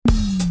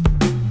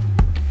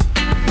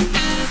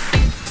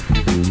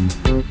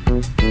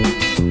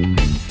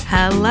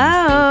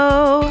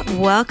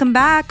welcome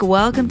back.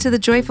 Welcome to the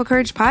Joyful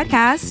Courage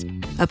Podcast,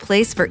 a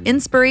place for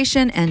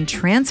inspiration and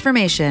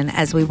transformation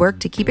as we work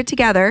to keep it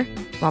together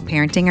while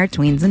parenting our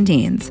tweens and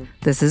teens.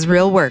 This is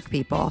real work,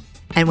 people.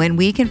 And when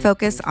we can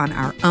focus on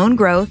our own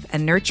growth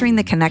and nurturing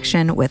the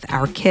connection with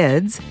our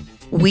kids,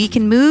 we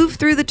can move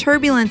through the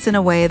turbulence in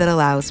a way that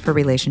allows for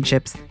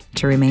relationships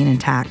to remain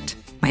intact.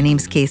 My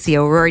name's Casey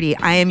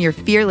O'Rourke. I am your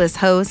fearless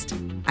host.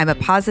 I'm a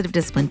positive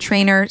discipline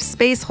trainer,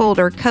 space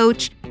holder,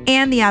 coach,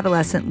 and the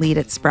adolescent lead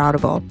at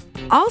Sproutable.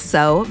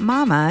 Also,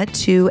 mama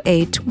to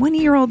a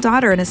 20-year-old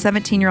daughter and a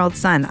 17-year-old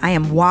son. I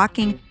am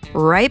walking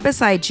right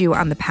beside you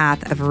on the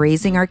path of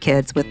raising our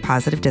kids with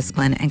positive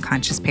discipline and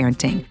conscious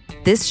parenting.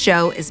 This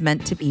show is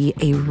meant to be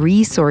a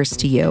resource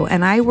to you,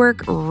 and I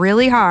work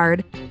really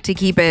hard to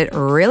keep it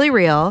really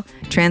real,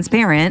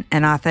 transparent,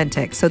 and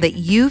authentic so that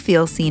you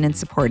feel seen and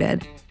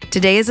supported.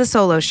 Today is a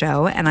solo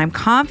show, and I'm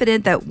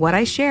confident that what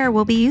I share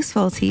will be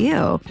useful to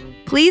you.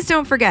 Please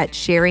don't forget,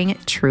 sharing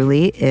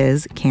truly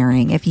is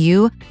caring. If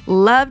you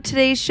love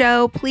today's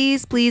show,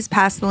 please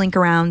pass the link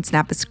around,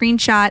 snap a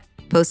screenshot,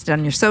 post it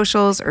on your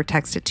socials, or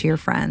text it to your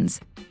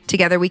friends.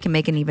 Together, we can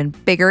make an even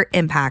bigger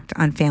impact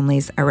on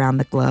families around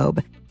the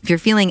globe. If you're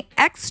feeling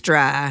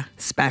extra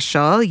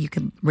special, you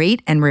can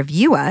rate and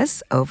review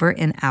us over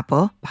in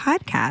Apple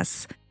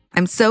Podcasts.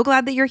 I'm so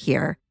glad that you're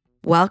here.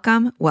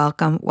 Welcome,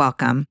 welcome,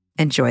 welcome.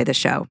 Enjoy the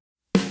show.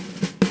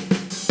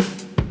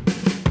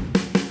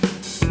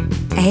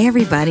 Hey,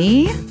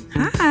 everybody.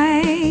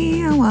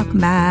 Hi. Welcome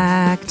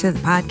back to the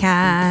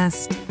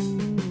podcast.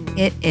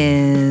 It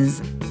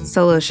is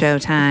solo show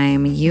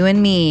time. You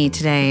and me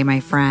today, my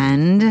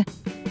friend.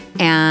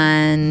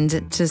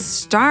 And to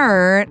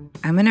start,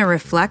 I'm going to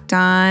reflect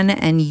on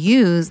and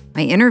use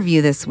my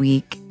interview this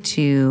week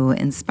to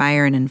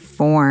inspire and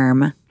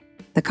inform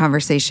the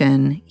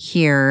conversation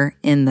here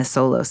in the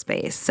solo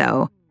space.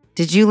 So,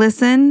 did you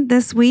listen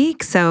this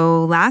week?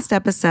 So, last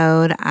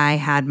episode, I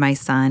had my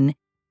son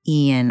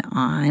Ian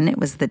on. It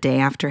was the day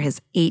after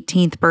his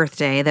 18th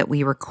birthday that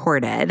we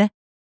recorded,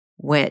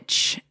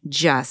 which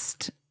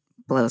just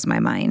blows my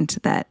mind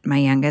that my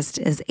youngest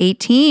is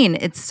 18.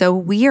 It's so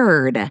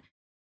weird.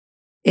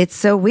 It's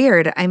so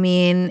weird. I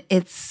mean,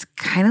 it's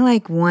kind of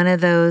like one of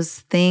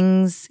those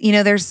things,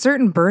 there's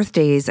certain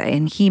birthdays,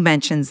 and he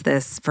mentions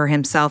this for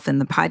himself in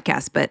the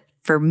podcast, but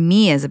for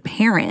me as a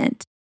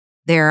parent,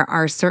 there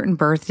are certain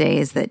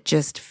birthdays that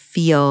just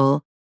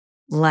feel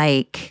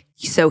like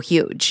so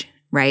huge.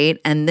 Right?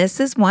 And this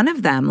is one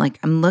of them. Like,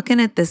 I'm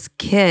looking at this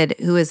kid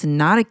who is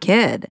not a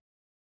kid.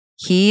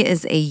 He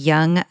is a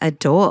young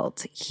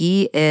adult.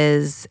 He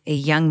is a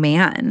young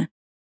man.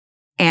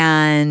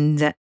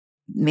 And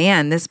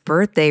man, this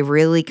birthday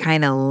really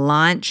kind of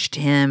launched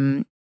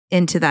him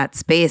into that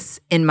space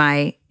in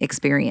my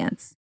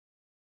experience.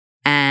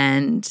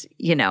 And,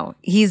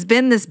 he's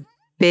been this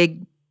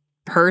big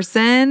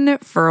person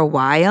for a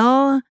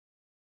while.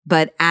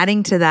 But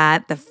adding to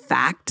that, the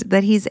fact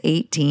that he's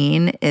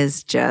 18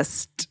 is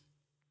just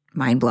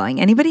mind-blowing.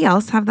 Anybody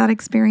else have that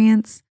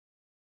experience?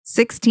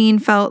 16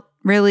 felt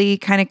really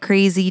kind of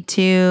crazy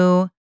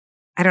too.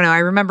 I don't know. I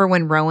remember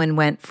when Rowan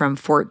went from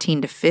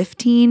 14 to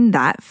 15,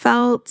 that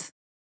felt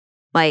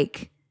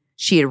like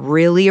she had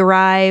really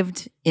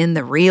arrived in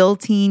the real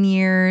teen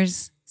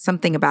years.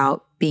 Something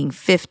about being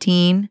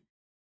 15.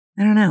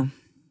 I don't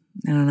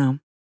know.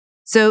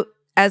 So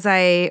as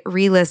I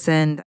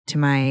re-listened to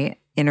my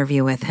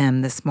interview with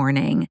him this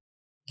morning,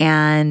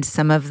 and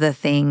some of the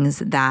things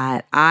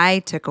that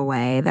I took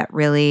away that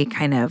really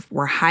kind of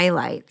were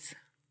highlights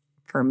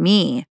for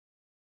me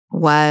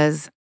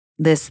was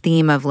this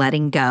theme of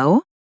letting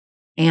go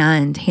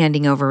and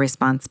handing over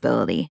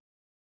responsibility.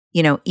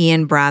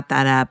 Ian brought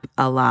that up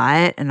a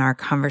lot, and our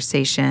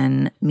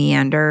conversation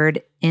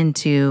meandered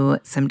into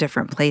some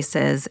different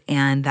places,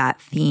 and that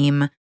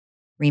theme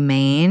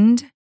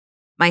remained.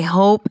 My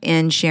hope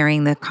in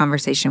sharing the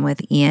conversation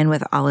with Ian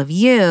with all of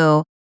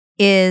you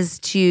is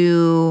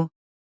to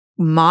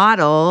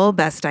model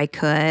best I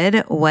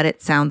could what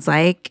it sounds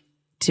like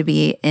to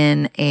be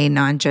in a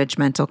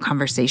non-judgmental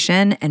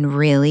conversation and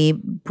really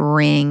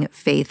bring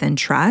faith and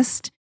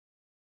trust,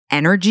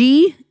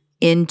 energy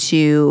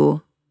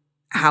into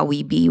how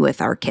we be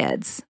with our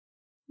kids,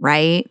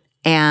 right?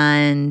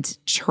 And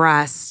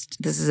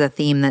trust, this is a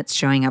theme that's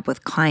showing up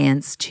with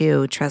clients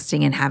too,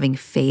 trusting and having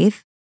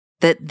faith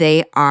that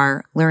they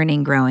are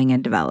learning, growing,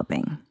 and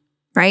developing,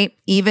 right?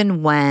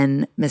 Even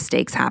when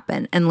mistakes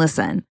happen. And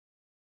listen,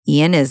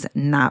 Ian is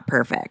not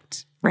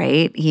perfect,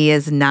 right? He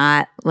is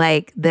not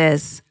like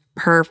this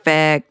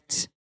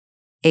perfect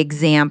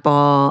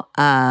example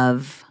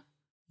of,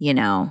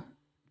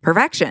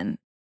 perfection.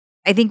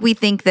 I think we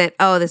think that,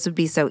 this would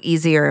be so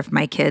easier if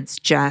my kids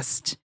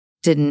just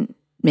didn't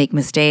make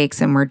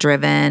mistakes and were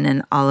driven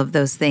and all of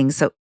those things.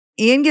 So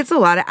Ian gets a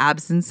lot of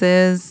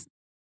absences,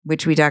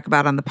 which we talk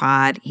about on the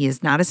pod. He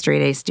is not a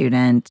straight A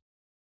student.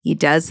 He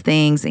does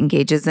things,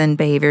 engages in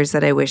behaviors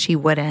that I wish he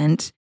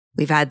wouldn't.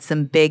 We've had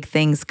some big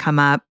things come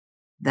up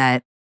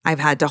that I've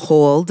had to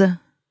hold,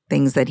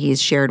 things that he's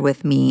shared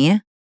with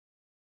me.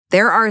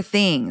 There are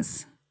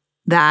things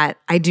that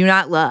I do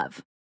not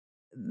love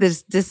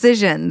there's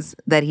decisions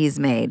that he's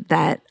made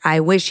that I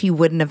wish he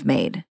wouldn't have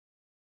made,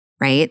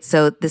 right?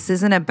 So this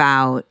isn't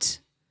about,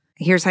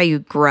 here's how you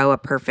grow a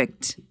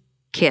perfect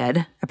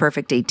kid, a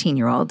perfect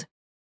 18-year-old.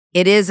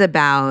 It is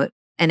about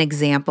an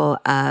example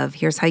of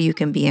here's how you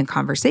can be in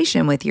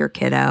conversation with your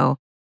kiddo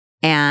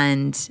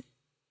and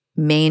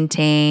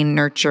maintain,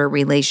 nurture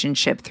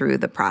relationship through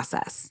the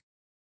process,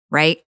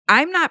 right?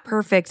 I'm not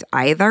perfect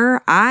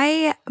either.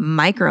 I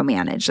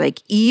micromanage.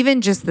 Like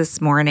even just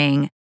this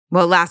morning,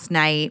 well, last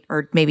night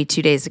or maybe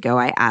 2 days ago,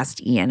 I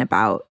asked Ian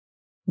about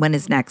when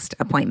his next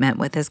appointment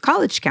with his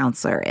college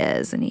counselor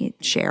is. And he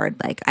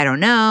shared like, I don't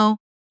know.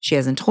 She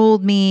hasn't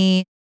told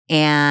me.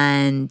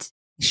 And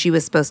she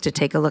was supposed to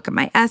take a look at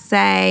my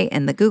essay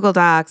in the Google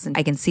Docs. And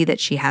I can see that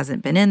she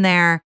hasn't been in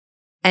there.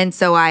 And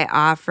so I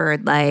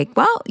offered like,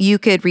 well, you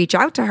could reach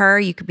out to her.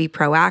 You could be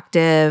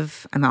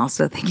proactive. I'm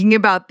also thinking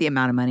about the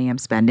amount of money I'm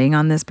spending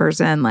on this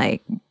person,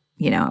 like,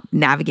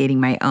 navigating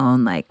my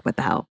own, like, what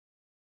the hell,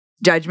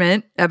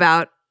 judgment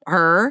about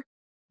her,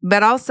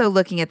 but also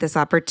looking at this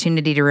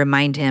opportunity to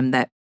remind him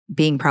that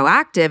being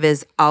proactive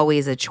is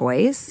always a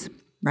choice,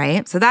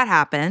 right? So that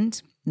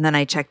happened. And then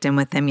I checked in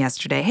with him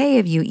yesterday. Hey,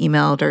 have you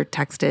emailed or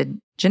texted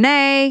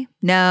Janae?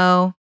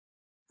 No.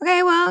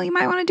 Okay, well, you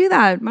might want to do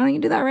that. Why don't you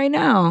do that right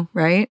now,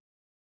 right?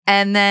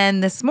 And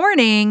then this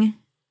morning,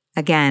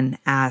 again,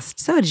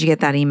 asked, so did you get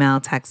that email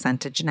text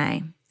sent to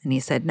Janae? And he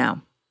said,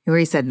 no. Or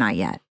he said, not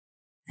yet.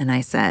 And I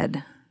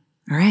said,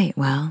 all right,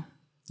 well,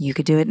 you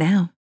could do it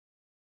now.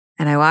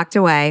 And I walked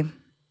away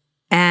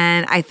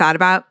and I thought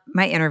about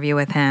my interview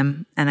with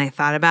him and I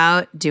thought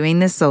about doing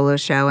this solo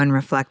show and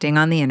reflecting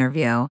on the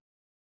interview.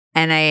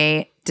 And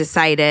I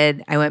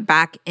decided, I went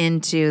back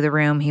into the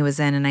room he was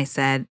in and I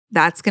said,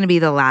 that's going to be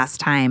the last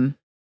time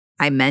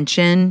I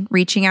mention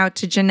reaching out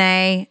to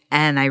Janae.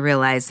 And I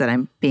realized that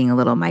I'm being a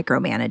little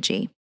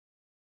micromanagey.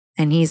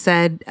 And he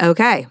said,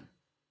 okay,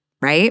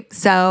 right?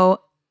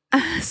 So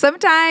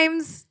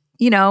sometimes,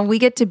 we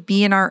get to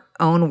be in our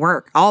own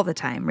work all the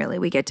time, really.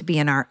 We get to be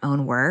in our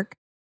own work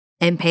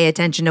and pay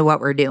attention to what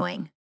we're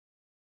doing,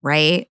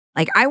 right?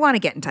 Like I want to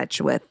get in touch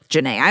with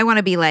Janae. I want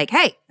to be like,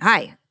 hey,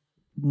 hi,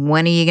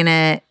 when are you going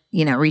to,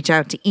 reach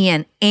out to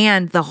Ian?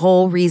 And the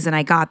whole reason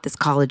I got this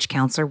college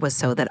counselor was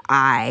so that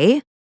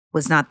I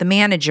was not the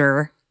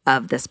manager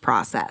of this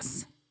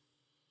process.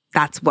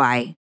 That's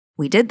why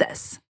we did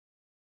this.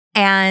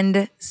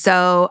 And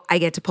so I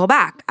get to pull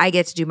back. I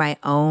get to do my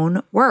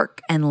own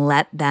work and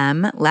let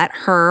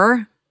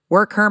her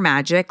work her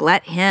magic,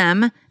 let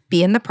him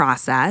be in the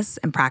process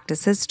and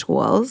practice his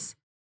tools,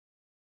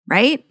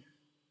 right?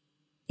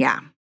 Yeah.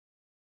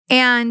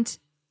 And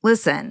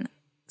listen,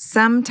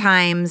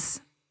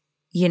 sometimes,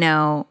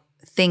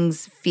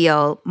 things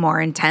feel more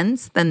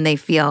intense than they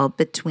feel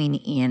between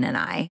Ian and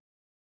I.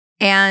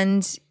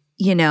 And,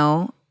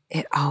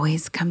 it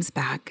always comes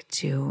back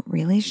to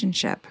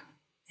relationship.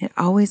 It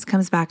always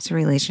comes back to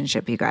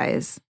relationship, you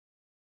guys.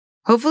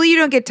 Hopefully you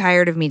don't get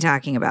tired of me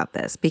talking about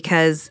this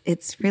because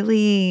it's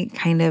really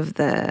kind of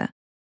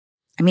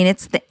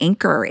it's the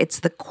anchor, it's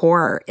the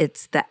core,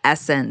 it's the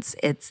essence,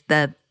 it's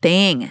the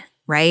thing,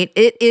 right?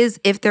 It is,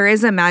 if there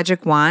is a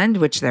magic wand,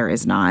 which there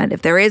is not,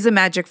 if there is a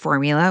magic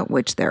formula,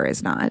 which there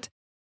is not,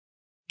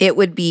 it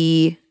would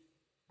be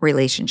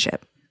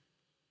relationship,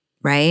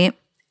 right?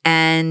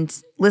 And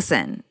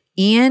listen,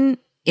 Ian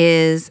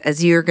is,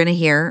 as you're going to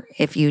hear,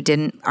 if you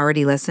didn't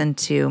already listen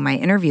to my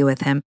interview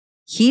with him,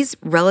 he's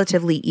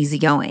relatively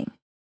easygoing,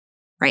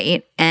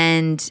 right?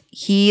 And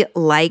he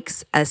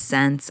likes a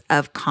sense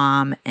of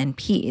calm and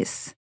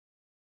peace.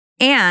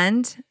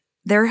 And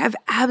there have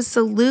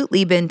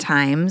absolutely been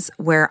times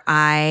where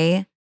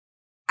I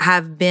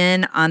have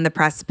been on the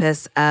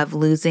precipice of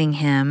losing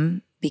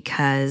him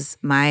because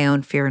my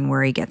own fear and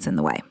worry gets in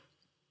the way,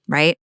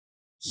 right?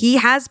 He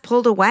has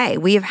pulled away.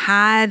 We have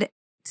had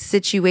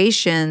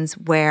situations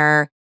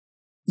where,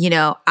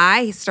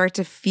 I start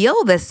to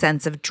feel this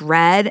sense of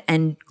dread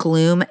and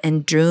gloom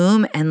and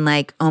doom and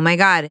like, oh my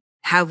God,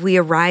 have we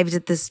arrived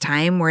at this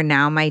time where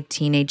now my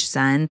teenage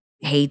son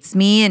hates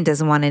me and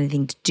doesn't want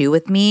anything to do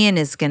with me and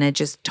is going to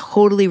just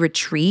totally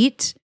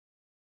retreat?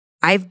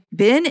 I've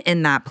been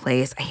in that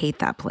place. I hate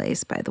that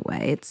place, by the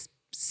way. It's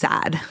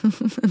sad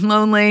and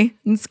lonely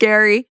and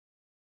scary,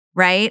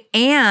 right?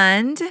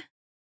 And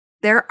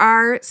there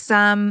are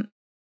some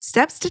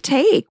steps to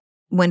take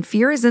when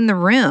fear is in the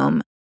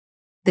room.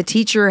 The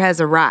teacher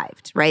has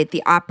arrived, right?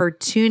 The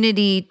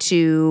opportunity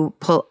to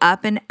pull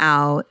up and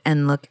out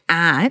and look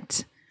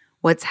at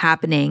what's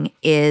happening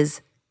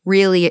is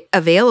really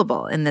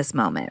available in this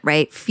moment,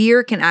 right?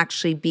 Fear can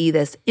actually be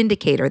this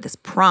indicator, this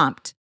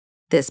prompt,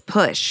 this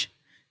push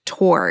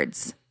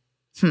towards,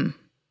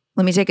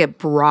 let me take a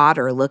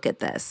broader look at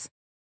this,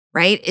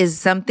 right? Is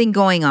something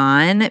going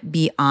on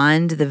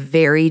beyond the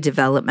very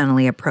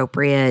developmentally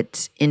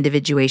appropriate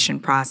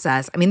individuation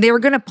process? I mean, they were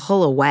going to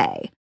pull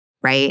away,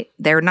 right?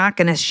 They're not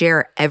going to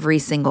share every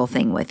single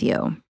thing with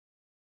you.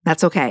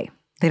 That's okay.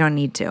 They don't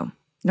need to,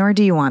 nor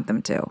do you want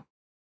them to.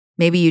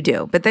 Maybe you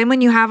do. But then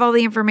when you have all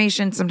the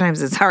information,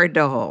 sometimes it's hard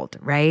to hold,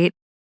 right?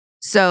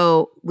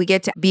 So we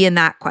get to be in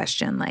that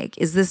question, like,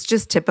 is this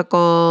just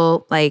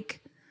typical,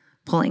 like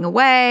pulling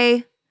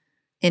away,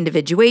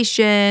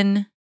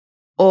 individuation,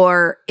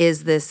 or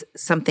is this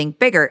something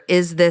bigger?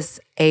 Is this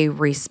a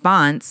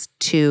response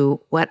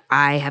to what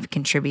I have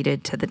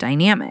contributed to the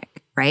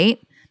dynamic, right?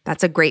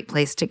 That's a great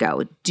place to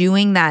go.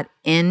 Doing that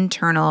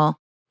internal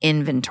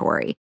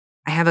inventory.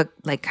 I have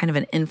kind of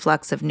an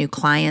influx of new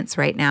clients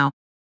right now.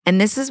 And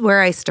this is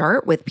where I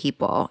start with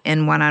people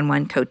in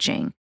one-on-one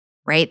coaching,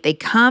 right? They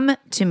come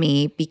to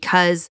me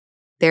because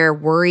they're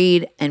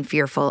worried and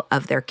fearful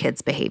of their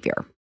kids'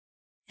 behavior,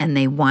 and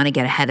they want to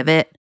get ahead of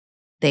it.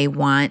 They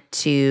want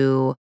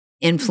to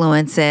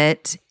influence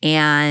it.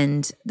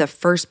 And the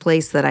first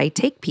place that I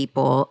take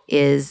people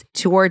is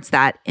towards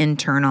that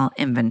internal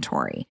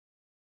inventory.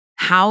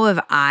 How have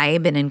I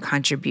been in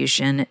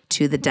contribution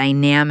to the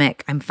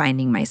dynamic I'm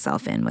finding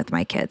myself in with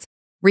my kids?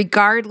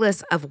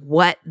 Regardless of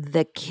what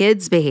the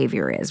kids'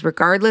 behavior is,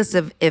 regardless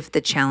of if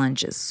the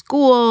challenge is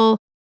school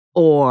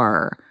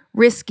or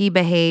risky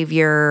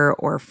behavior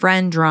or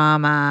friend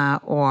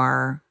drama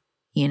or,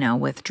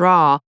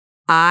 withdrawal,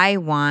 I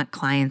want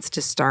clients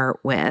to start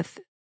with,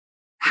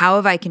 how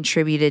have I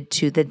contributed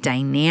to the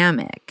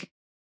dynamic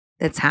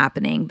that's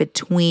happening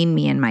between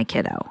me and my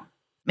kiddo?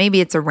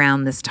 Maybe it's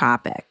around this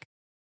topic.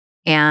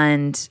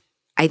 And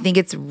I think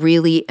it's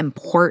really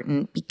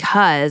important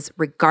because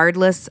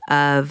regardless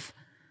of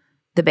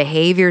the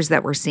behaviors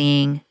that we're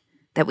seeing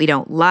that we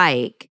don't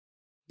like,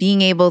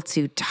 being able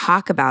to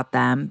talk about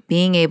them,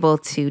 being able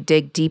to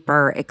dig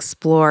deeper,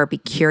 explore, be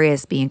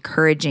curious, be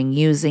encouraging,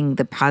 using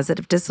the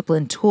positive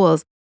discipline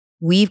tools,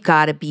 we've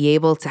got to be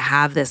able to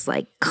have this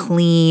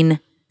clean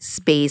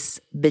space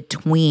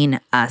between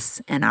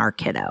us and our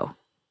kiddo,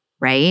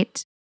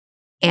 right?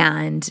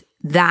 And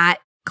that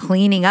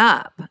cleaning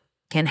up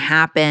can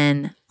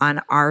happen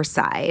on our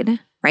side,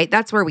 right?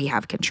 That's where we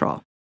have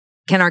control.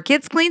 Can our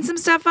kids clean some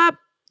stuff up?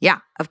 Yeah,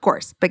 of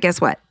course. But guess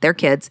what? They're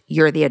kids.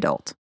 You're the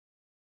adult.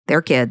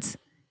 They're kids.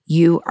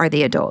 You are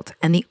the adult.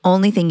 And the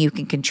only thing you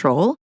can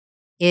control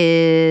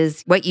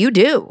is what you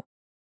do,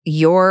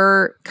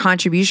 your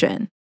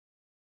contribution,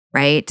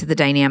 right, to the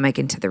dynamic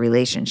and to the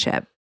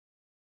relationship.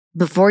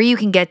 Before you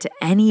can get to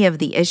any of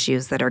the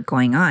issues that are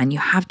going on, you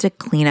have to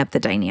clean up the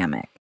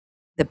dynamic.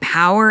 The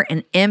power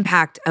and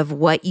impact of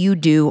what you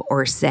do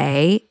or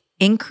say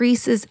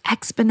increases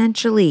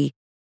exponentially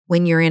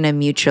when you're in a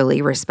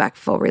mutually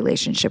respectful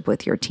relationship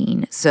with your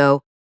teen.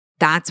 So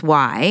that's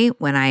why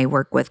when I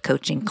work with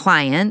coaching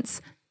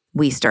clients,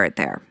 we start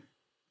there,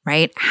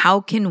 right?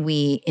 How can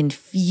we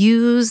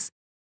infuse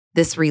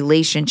this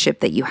relationship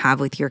that you have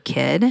with your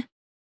kid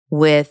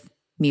with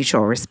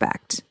mutual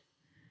respect,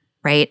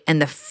 right?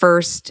 And the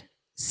first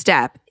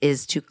step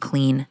is to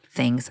clean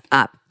things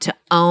up, to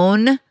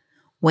own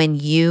when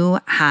you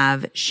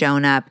have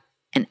shown up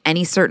in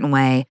any certain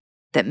way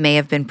that may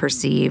have been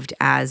perceived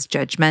as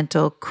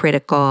judgmental,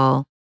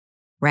 critical,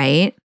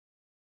 right?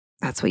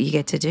 That's what you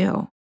get to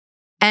do.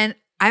 And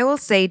I will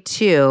say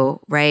too,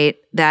 right,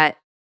 that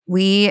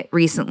we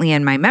recently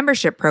in my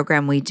membership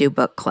program, we do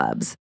book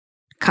clubs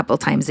a couple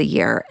times a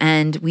year.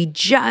 And we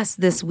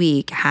just this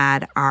week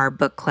had our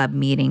book club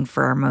meeting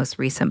for our most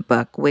recent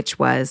book, which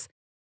was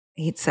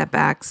 8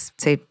 Setbacks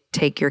to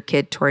Take Your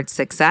Kid Towards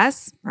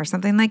Success or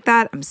something like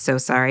that. I'm so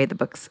sorry. The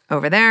book's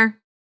over there.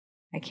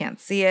 I can't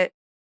see it.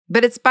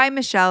 But it's by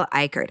Michelle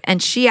Eichert.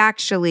 And she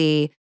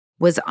actually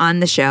was on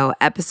the show,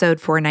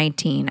 episode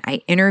 419.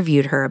 I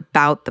interviewed her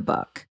about the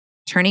book,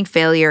 Turning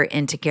Failure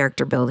into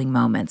Character Building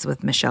Moments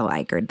with Michelle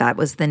Eichert. That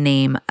was the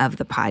name of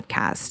the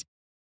podcast.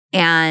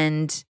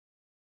 And,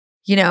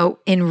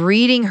 in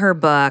reading her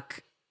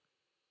book,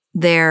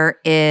 there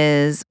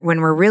is,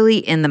 when we're really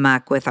in the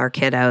muck with our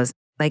kiddos,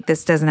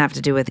 this doesn't have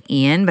to do with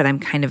Ian, but I'm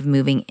kind of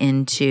moving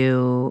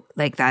into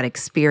that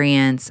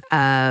experience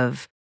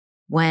of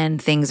when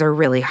things are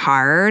really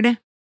hard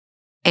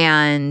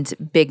and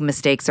big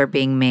mistakes are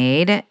being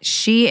made.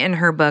 She, in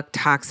her book,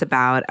 talks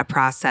about a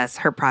process.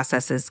 Her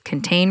process is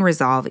contain,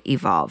 resolve,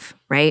 evolve,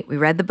 right? We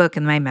read the book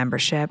in my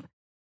membership.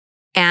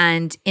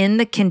 And in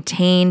the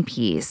contain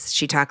piece,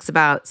 she talks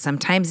about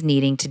sometimes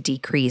needing to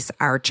decrease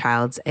our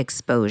child's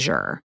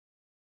exposure,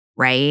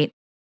 right?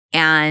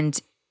 And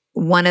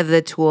one of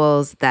the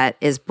tools that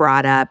is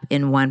brought up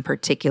in one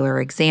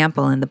particular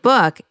example in the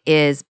book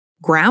is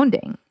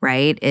grounding,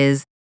 right?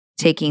 Is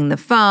taking the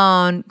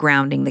phone,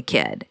 grounding the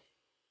kid,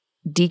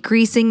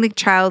 decreasing the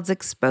child's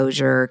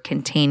exposure,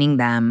 containing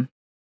them.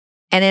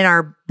 And in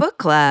our book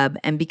club,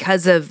 and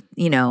because of,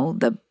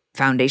 the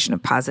foundation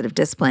of positive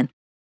discipline,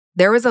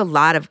 there was a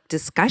lot of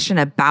discussion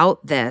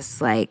about this.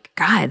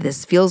 God,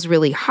 this feels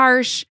really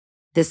harsh.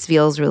 This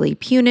feels really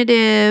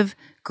punitive.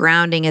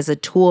 Grounding as a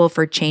tool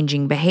for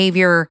changing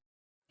behavior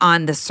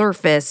on the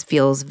surface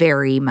feels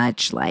very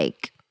much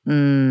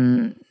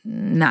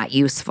not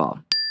useful.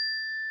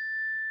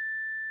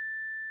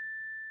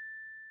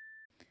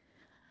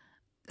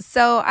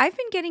 So I've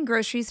been getting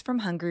groceries from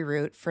Hungry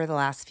Root for the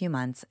last few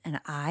months,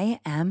 and I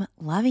am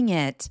loving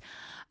it.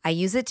 I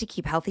use it to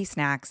keep healthy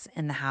snacks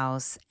in the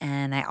house,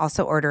 and I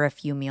also order a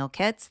few meal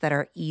kits that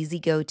are easy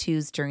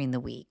go-tos during the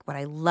week. What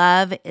I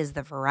love is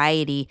the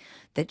variety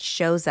that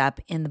shows up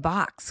in the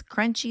box.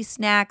 Crunchy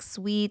snacks,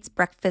 sweets,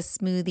 breakfast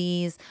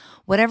smoothies,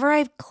 whatever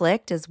I've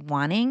clicked as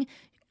wanting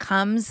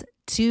comes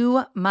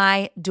to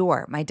my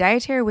door. My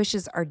dietary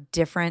wishes are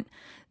different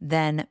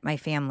than my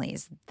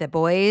family's. The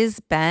boys,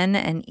 Ben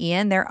and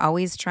Ian, they're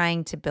always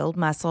trying to build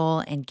muscle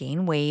and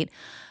gain weight.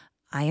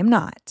 I am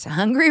not.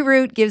 Hungry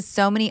Root gives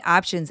so many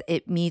options.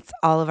 It meets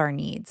all of our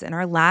needs. In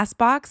our last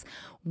box,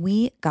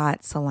 we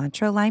got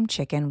cilantro lime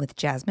chicken with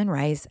jasmine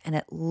rice, and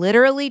it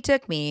literally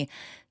took me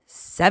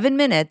 7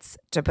 minutes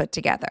to put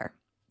together.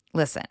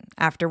 Listen,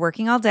 after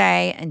working all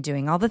day and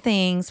doing all the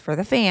things for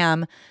the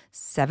fam,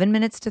 7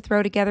 minutes to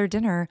throw together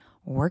dinner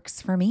works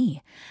for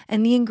me.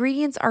 And the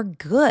ingredients are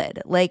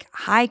good, like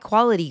high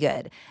quality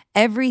good.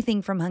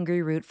 Everything from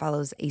Hungry Root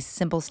follows a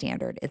simple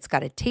standard. It's got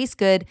to taste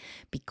good,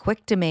 be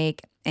quick to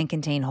make, and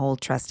contain whole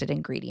trusted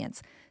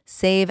ingredients.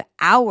 Save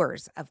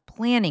hours of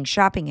planning,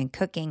 shopping, and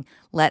cooking.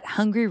 Let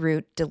Hungry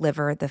Root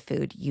deliver the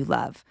food you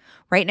love.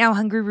 Right now,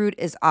 Hungry Root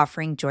is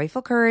offering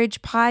Joyful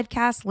Courage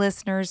podcast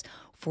listeners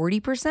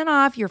 40%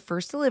 off your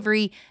first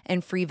delivery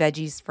and free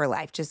veggies for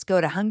life. Just go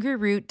to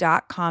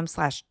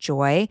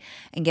hungryroot.com/joy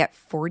and get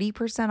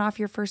 40% off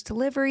your first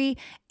delivery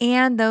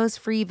and those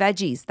free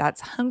veggies.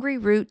 That's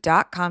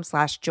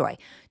hungryroot.com/joy.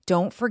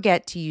 Don't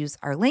forget to use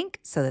our link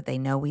so that they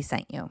know we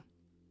sent you.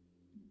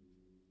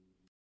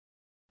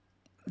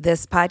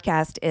 This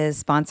podcast is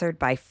sponsored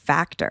by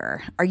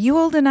Factor. Are you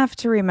old enough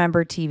to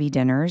remember TV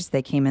dinners?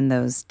 They came in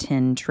those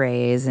tin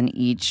trays, and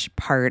each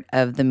part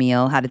of the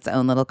meal had its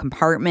own little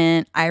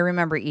compartment. I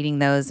remember eating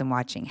those and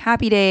watching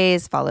Happy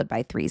Days, followed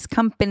by Three's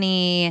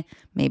Company,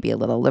 maybe a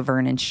little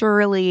Laverne and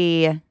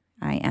Shirley.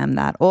 I am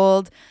that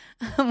old.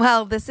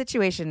 Well, the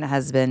situation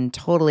has been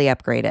totally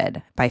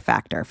upgraded by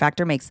Factor.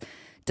 Factor makes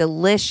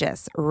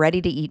delicious,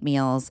 ready-to-eat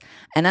meals,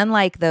 and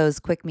unlike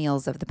those quick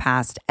meals of the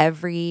past,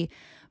 every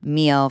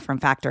meal from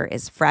Factor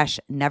is fresh,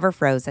 never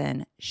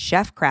frozen,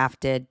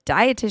 chef-crafted,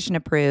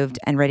 dietitian-approved,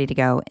 and ready to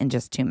go in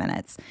just 2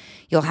 minutes.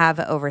 You'll have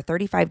over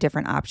 35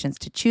 different options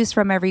to choose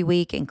from every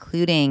week,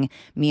 including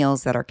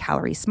meals that are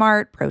calorie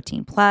smart,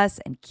 protein plus,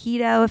 and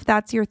keto if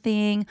that's your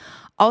thing.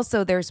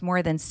 Also, there's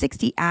more than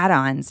 60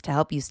 add-ons to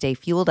help you stay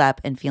fueled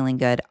up and feeling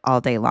good all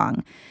day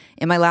long.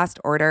 In my last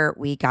order,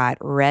 we got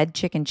red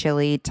chicken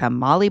chili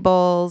tamale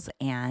bowls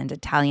and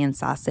Italian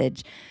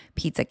sausage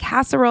pizza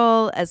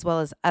casserole, as well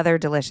as other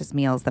delicious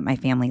meals that my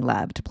family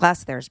loved.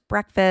 Plus, there's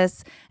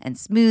breakfast and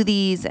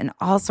smoothies and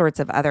all sorts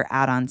of other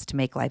add-ons to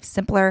make life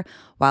simpler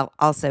while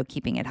also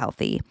keeping it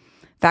healthy.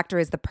 Factor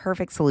is the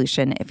perfect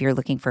solution if you're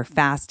looking for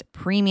fast,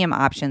 premium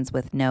options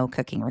with no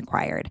cooking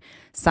required.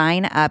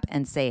 Sign up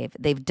and save.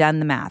 They've done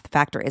the math.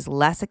 Factor is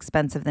less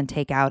expensive than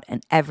takeout,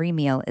 and every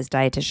meal is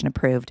dietitian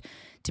approved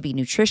to be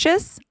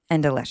nutritious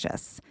and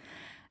delicious.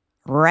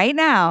 Right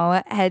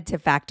now, head to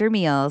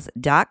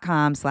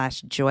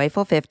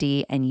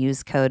factormeals.com/joyful50 and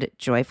use code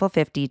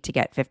joyful50 to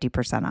get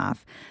 50%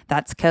 off.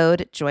 That's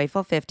code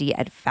joyful50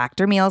 at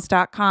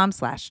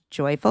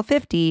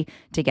factormeals.com/joyful50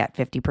 to get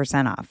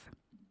 50% off.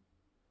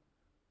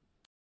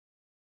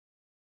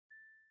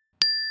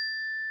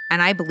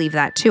 And I believe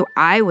that too.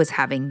 I was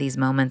having these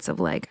moments of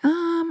like,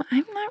 I'm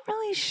not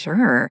really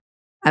sure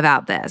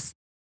about this.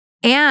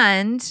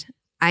 And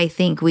I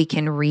think we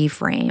can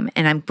reframe,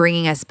 and I'm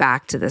bringing us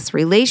back to this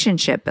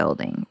relationship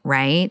building,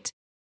 right?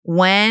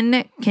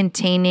 When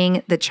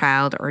containing the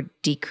child or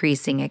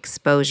decreasing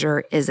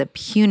exposure is a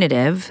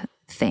punitive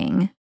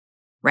thing,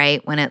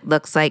 right? When it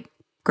looks like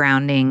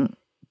grounding,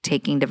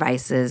 taking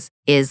devices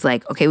is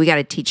like, okay, we got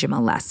to teach them a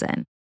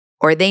lesson,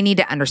 or they need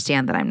to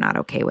understand that I'm not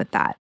okay with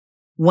that.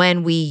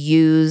 When we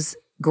use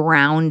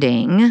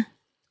grounding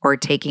or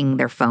taking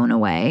their phone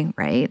away,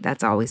 right?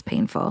 That's always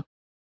painful.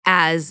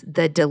 As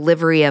the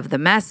delivery of the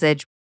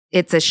message,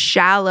 it's a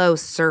shallow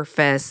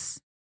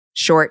surface,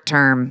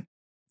 short-term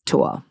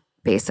tool,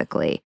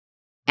 basically.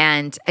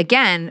 And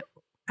again,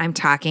 I'm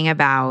talking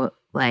about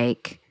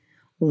like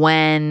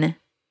when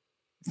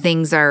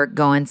things are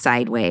going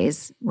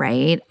sideways,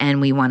 right?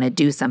 And we want to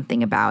do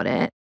something about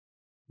it.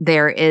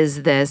 There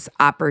is this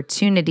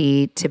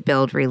opportunity to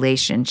build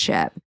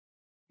relationship.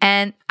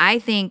 And I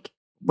think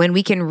when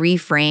we can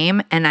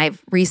reframe, and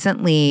I've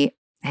recently,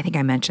 I think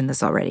I mentioned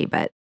this already,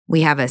 but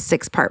we have a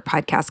 6-part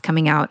podcast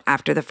coming out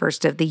after the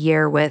first of the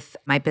year with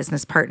my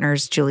business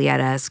partners,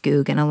 Julietta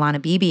Skoog and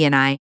Alana Beebe and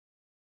I.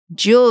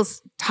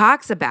 Jules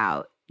talks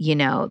about,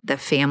 the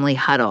family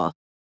huddle,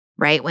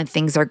 right? When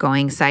things are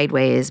going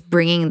sideways,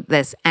 bringing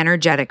this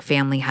energetic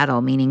family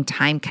huddle, meaning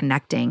time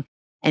connecting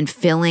and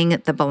filling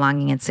the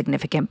belonging and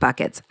significant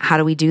buckets. How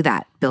do we do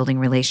that? Building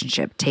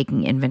relationship,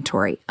 taking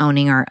inventory,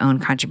 owning our own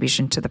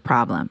contribution to the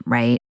problem,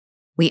 right?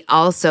 We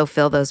also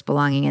fill those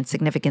belonging and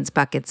significance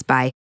buckets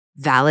by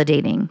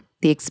validating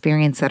the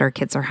experience that our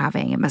kids are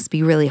having. It must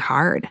be really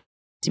hard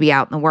to be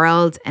out in the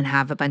world and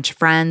have a bunch of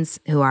friends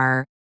who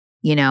are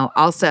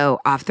Also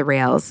off the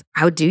rails.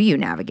 How do you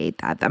navigate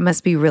that? That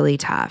must be really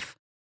tough,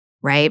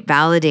 right?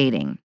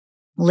 Validating,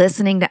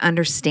 listening to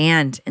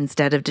understand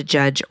instead of to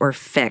judge or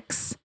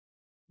fix,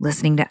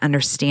 listening to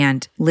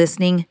understand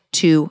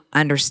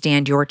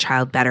your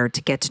child better,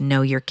 to get to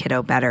know your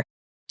kiddo better,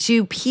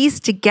 to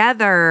piece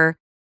together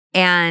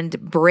and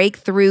break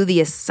through the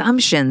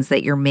assumptions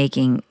that you're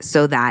making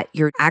so that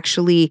you're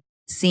actually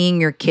seeing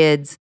your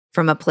kids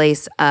from a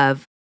place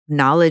of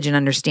knowledge and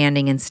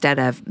understanding instead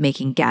of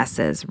making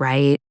guesses,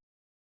 right?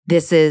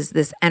 This is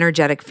this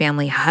energetic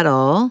family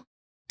huddle,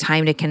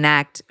 time to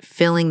connect,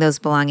 filling those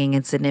belonging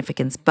and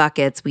significance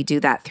buckets. We do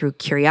that through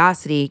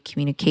curiosity,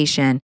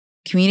 communication,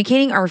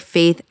 communicating our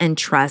faith and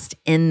trust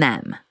in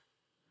them,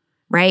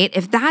 right?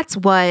 If that's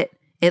what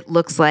it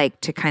looks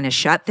like to kind of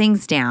shut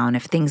things down,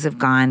 if things have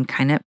gone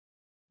kind of,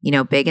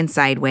 big and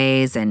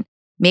sideways, and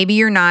maybe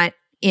you're not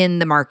in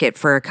the market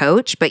for a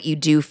coach, but you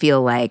do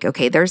feel like,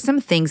 okay, there's some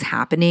things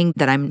happening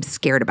that I'm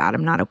scared about,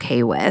 I'm not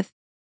okay with,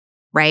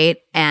 right?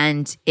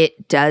 And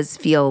it does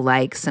feel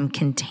like some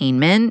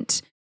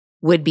containment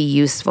would be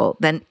useful.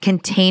 Then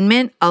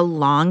containment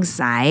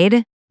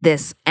alongside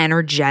this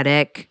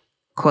energetic,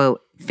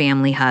 quote,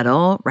 family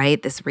huddle,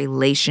 right? This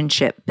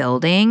relationship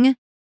building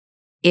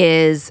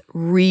is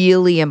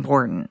really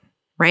important,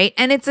 right?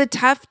 And it's a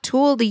tough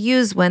tool to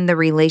use when the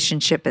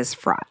relationship is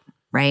fraught,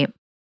 right?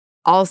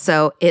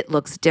 Also, it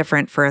looks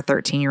different for a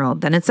 13-year-old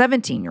than a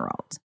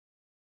 17-year-old.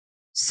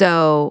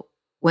 So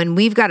when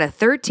we've got a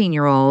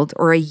 13-year-old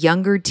or a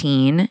younger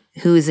teen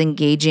who is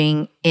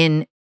engaging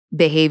in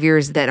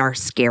behaviors that are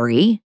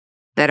scary,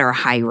 that are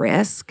high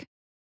risk,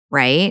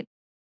 right?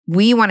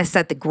 We want to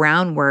set the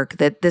groundwork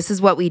that this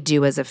is what we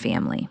do as a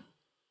family.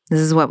 This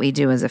is what we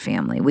do as a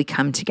family. We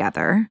come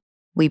together,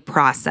 we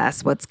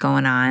process what's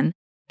going on,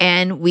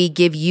 and we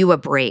give you a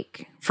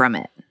break from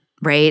it,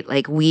 right?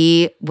 Like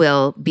we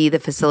will be the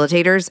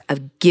facilitators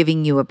of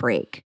giving you a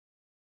break.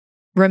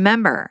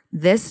 Remember,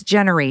 this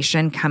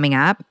generation coming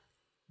up,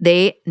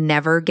 they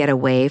never get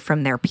away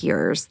from their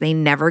peers. They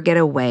never get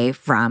away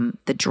from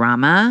the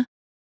drama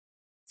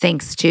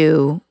thanks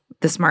to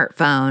the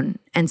smartphone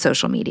and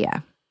social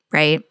media,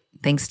 right?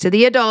 Thanks to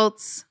the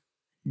adults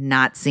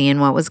not seeing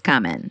what was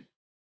coming.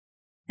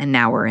 And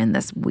now we're in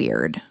this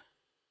weird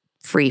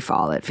free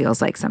fall, it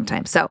feels like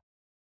sometimes. So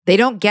they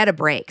don't get a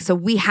break. So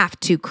we have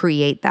to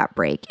create that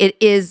break. It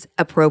is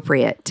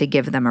appropriate to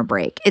give them a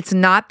break. It's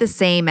not the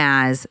same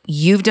as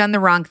you've done the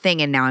wrong thing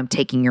and now I'm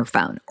taking your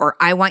phone, or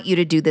I want you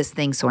to do this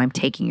thing, so I'm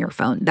taking your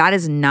phone. That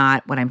is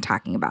not what I'm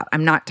talking about.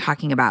 I'm not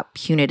talking about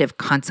punitive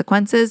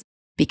consequences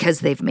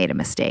because they've made a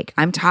mistake.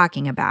 I'm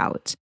talking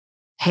about,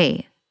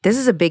 hey, this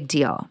is a big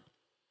deal,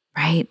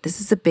 right? This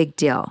is a big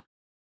deal.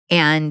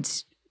 And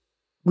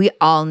we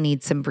all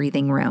need some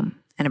breathing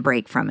room and a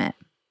break from it,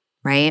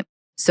 right?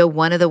 So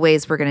one of the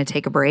ways we're going to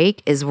take a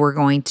break is we're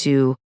going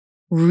to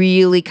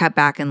really cut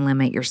back and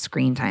limit your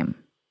screen time,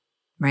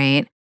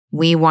 right?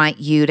 We want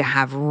you to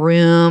have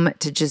room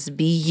to just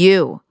be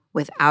you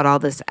without all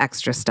this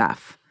extra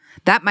stuff.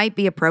 That might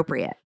be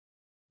appropriate,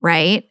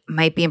 right?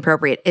 Might be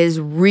appropriate. It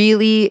is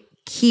really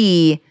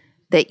key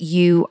that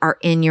you are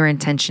in your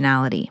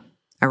intentionality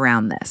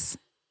around this,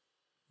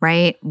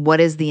 right? What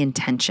is the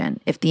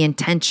intention? If the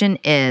intention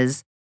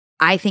is,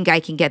 I think I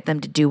can get them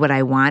to do what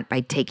I want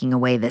by taking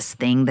away this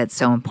thing that's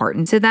so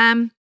important to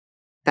them,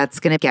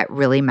 that's going to get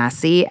really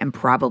messy and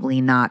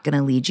probably not going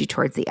to lead you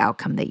towards the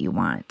outcome that you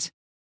want.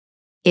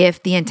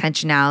 If the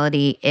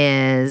intentionality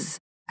is,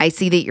 I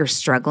see that you're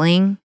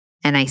struggling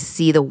and I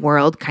see the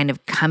world kind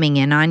of coming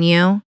in on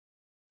you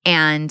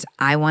and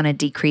I want to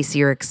decrease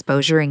your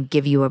exposure and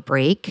give you a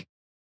break,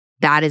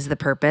 that is the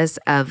purpose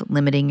of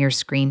limiting your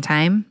screen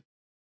time.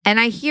 And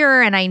I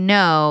hear and I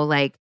know,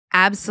 like,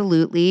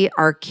 absolutely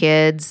our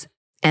kids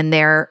and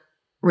their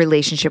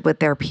relationship with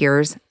their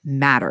peers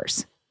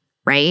matters,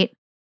 right?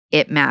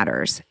 It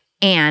matters.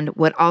 And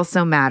what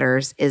also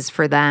matters is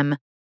for them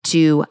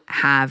to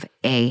have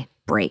a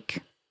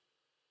break,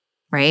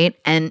 right?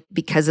 And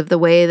because of the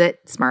way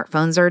that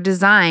smartphones are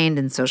designed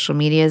and social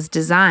media is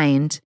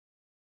designed,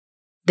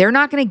 they're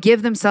not going to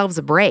give themselves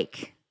a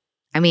break.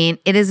 I mean,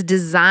 it is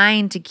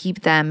designed to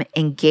keep them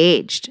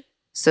engaged.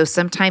 So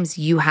sometimes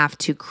you have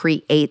to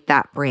create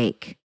that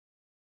break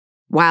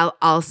while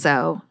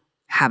also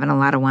having a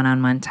lot of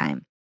one-on-one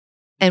time.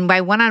 And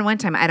by one-on-one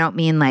time, I don't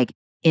mean like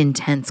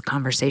intense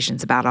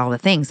conversations about all the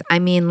things. I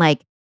mean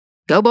like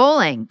go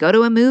bowling, go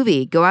to a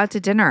movie, go out to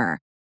dinner,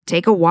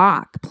 take a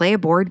walk, play a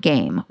board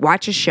game,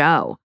 watch a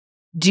show,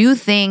 do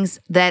things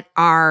that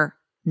are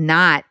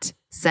not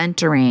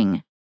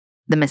centering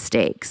the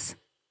mistakes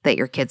that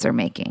your kids are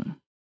making,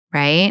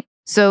 right?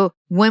 So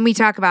when we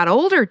talk about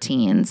older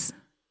teens,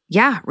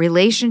 yeah,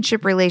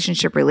 relationship.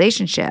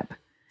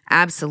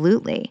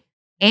 Absolutely.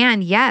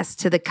 And yes,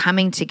 to the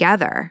coming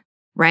together,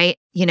 right?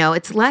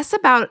 It's less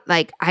about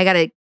like, I got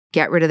to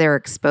get rid of their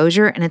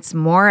exposure. And it's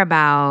more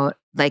about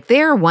like,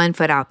 they are 1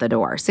 foot out the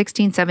door,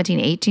 16, 17,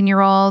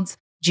 18-year-olds,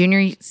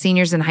 junior,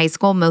 seniors in high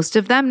school, most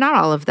of them, not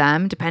all of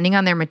them, depending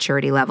on their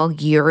maturity level.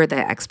 You're the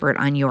expert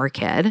on your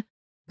kid,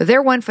 but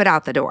they're 1 foot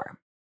out the door.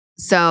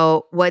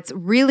 So what's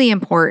really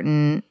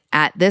important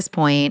at this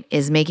point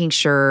is making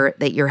sure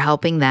that you're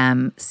helping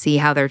them see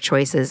how their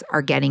choices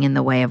are getting in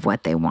the way of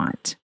what they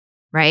want,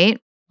 right?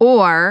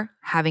 Or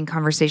having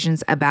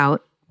conversations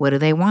about what do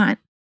they want.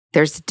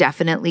 There's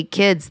definitely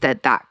kids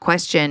that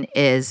question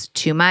is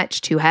too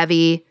much, too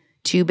heavy,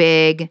 too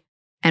big.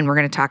 And we're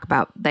going to talk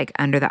about like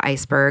under the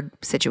iceberg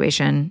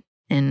situation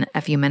in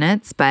a few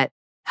minutes, but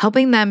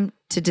helping them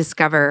to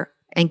discover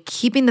and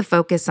keeping the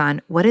focus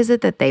on what is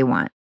it that they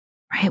want,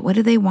 right? What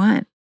do they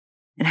want?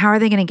 And how are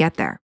they going to get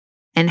there?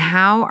 And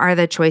how are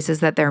the choices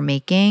that they're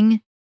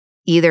making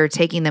either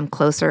taking them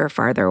closer or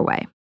farther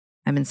away?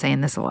 I've been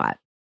saying this a lot.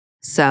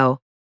 So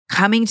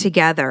coming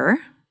together,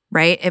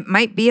 right? It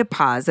might be a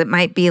pause. It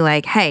might be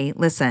like, hey,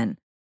 listen,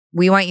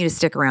 we want you to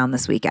stick around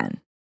this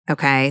weekend.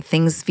 Okay.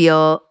 Things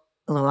feel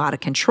a little out of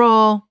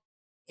control.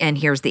 And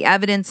here's the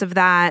evidence of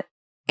that.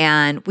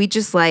 And we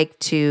just like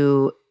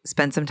to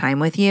spend some time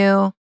with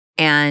you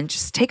and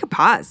just take a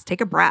pause,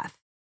 take a breath,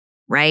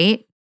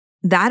 right?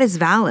 That is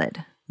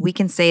valid. We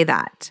can say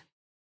that.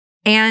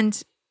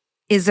 And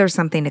is there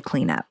something to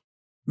clean up,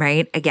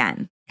 right?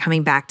 Again,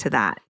 coming back to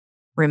that,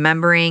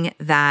 remembering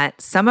that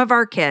some of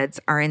our kids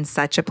are in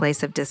such a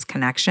place of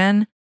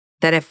disconnection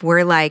that if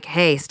we're like,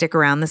 hey, stick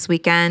around this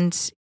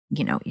weekend,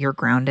 you're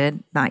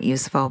grounded, not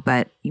useful,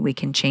 but we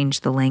can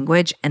change the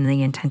language and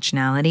the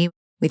intentionality.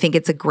 We think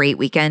it's a great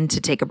weekend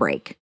to take a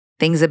break.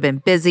 Things have been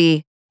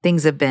busy.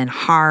 Things have been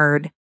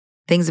hard.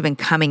 Things have been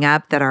coming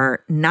up that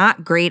are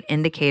not great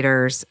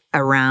indicators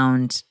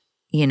around,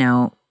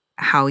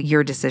 how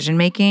you're decision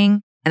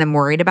making. And I'm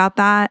worried about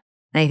that.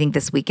 And I think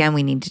this weekend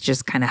we need to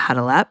just kind of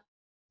huddle up.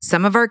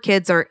 Some of our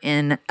kids are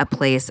in a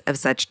place of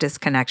such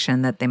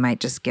disconnection that they might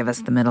just give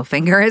us the middle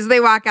finger as they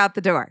walk out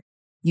the door.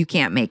 You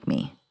can't make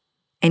me.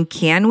 And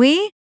can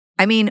we?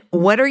 I mean,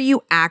 what are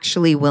you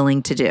actually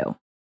willing to do?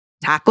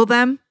 Tackle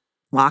them?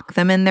 Lock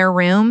them in their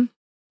room?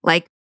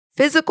 Like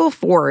physical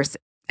force,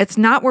 it's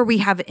not where we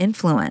have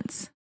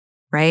influence,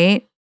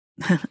 right?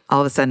 All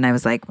of a sudden I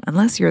was like,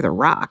 unless you're The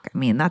Rock, I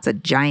mean, that's a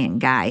giant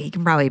guy. He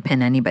can probably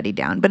pin anybody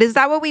down. But is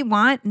that what we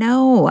want?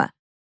 No.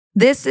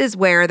 This is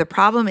where the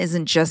problem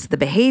isn't just the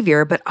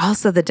behavior, but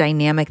also the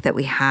dynamic that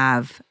we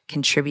have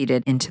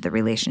contributed into the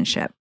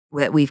relationship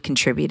that we've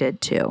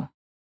contributed to,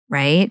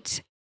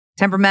 right?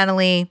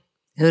 Temperamentally,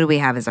 who do we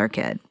have as our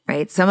kid,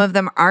 right? Some of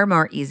them are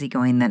more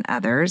easygoing than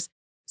others.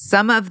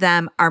 Some of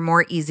them are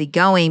more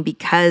easygoing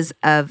because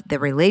of the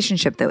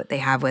relationship that they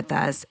have with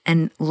us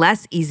and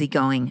less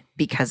easygoing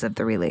because of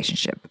the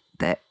relationship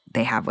that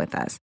they have with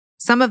us.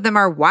 Some of them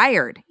are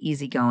wired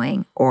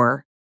easygoing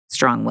or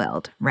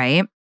strong-willed,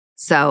 right?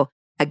 So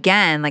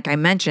again, like I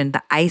mentioned,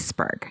 the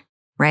iceberg,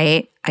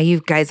 right?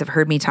 You guys have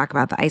heard me talk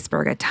about the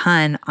iceberg a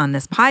ton on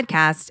this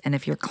podcast. And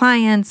if you're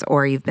clients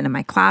or you've been in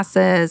my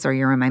classes or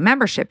you're in my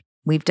membership,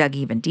 we've dug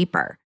even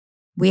deeper.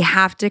 We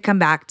have to come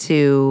back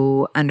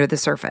to under the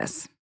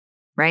surface,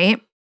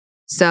 right?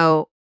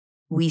 So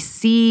we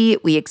see,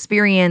 we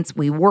experience,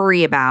 we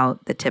worry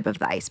about the tip of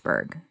the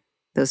iceberg,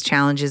 those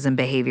challenges and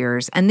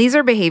behaviors. And these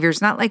are behaviors,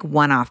 not like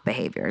one-off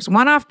behaviors.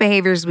 One-off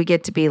behaviors, we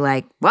get to be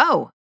like,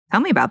 whoa, tell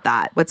me about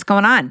that. What's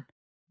going on?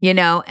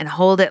 And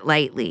hold it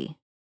lightly.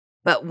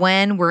 But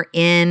when we're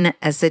in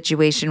a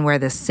situation where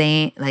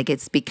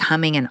it's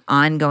becoming an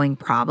ongoing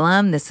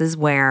problem, this is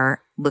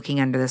where looking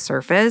under the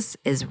surface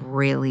is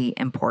really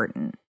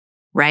important,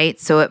 right?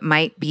 So it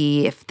might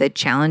be if the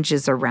challenge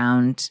is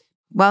around,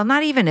 well,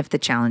 not even if the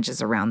challenge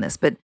is around this,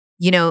 but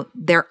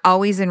they're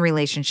always in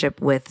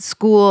relationship with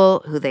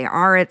school, who they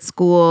are at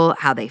school,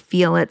 how they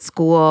feel at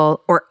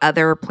school, or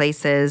other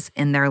places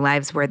in their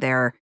lives where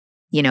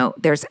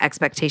there's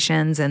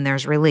expectations and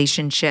there's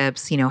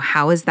relationships.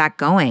 How is that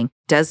going?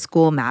 Does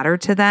school matter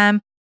to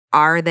them?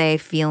 Are they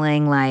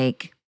feeling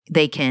like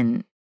they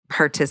can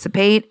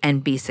participate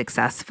and be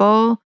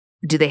successful?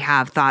 Do they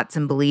have thoughts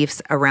and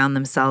beliefs around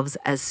themselves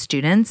as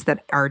students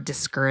that are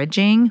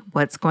discouraging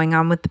what's going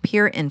on with the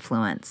peer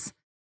influence,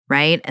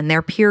 right? And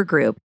their peer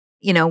group.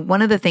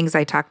 One of the things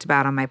I talked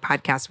about on my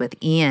podcast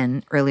with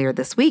Ian earlier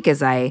this week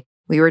is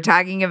we were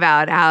talking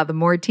about how the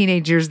more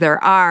teenagers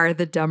there are,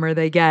 the dumber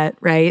they get,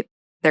 right?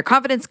 Their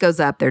confidence goes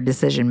up, their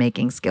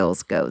decision-making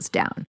skills goes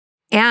down.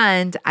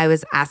 And I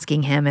was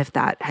asking him if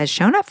that has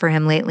shown up for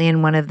him lately.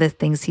 And one of the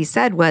things he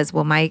said was,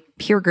 well, my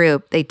peer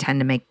group, they tend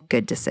to make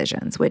good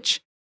decisions,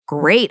 which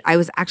great. I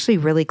was actually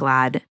really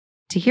glad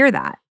to hear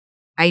that.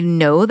 I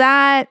know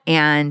that,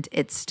 and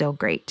it's still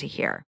great to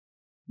hear.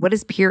 What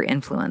does peer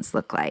influence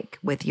look like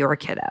with your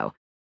kiddo?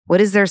 What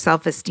does their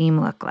self-esteem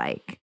look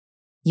like?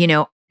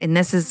 And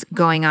this is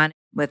going on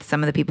with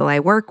some of the people I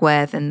work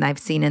with, and I've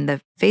seen in the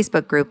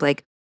Facebook group,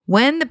 like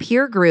when the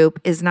peer group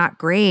is not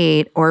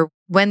great, or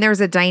when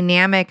there's a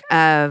dynamic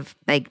of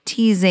like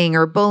teasing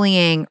or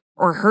bullying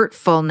or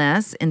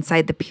hurtfulness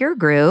inside the peer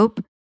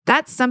group,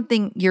 that's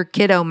something your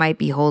kiddo might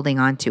be holding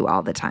on to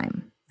all the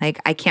time. Like,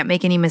 I can't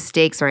make any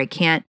mistakes, or I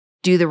can't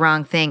do the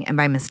wrong thing. And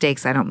by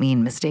mistakes, I don't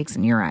mean mistakes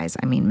in your eyes.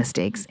 I mean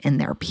mistakes in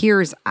their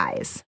peers'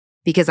 eyes,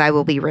 because I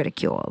will be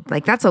ridiculed.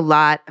 Like, that's a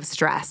lot of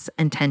stress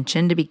and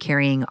tension to be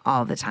carrying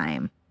all the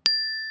time.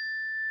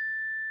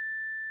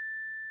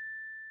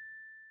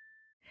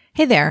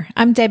 Hey there,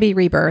 I'm Debbie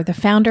Reber, the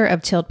founder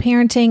of Tilt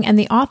Parenting and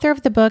the author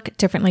of the book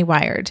Differently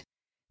Wired.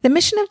 The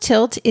mission of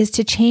Tilt is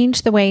to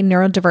change the way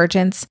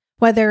neurodivergence,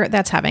 whether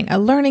that's having a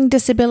learning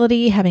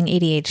disability, having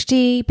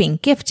ADHD, being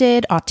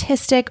gifted,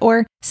 autistic,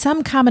 or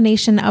some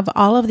combination of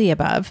all of the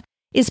above,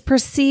 is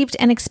perceived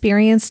and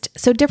experienced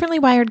so differently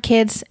wired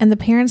kids and the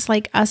parents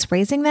like us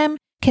raising them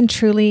can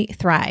truly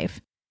thrive.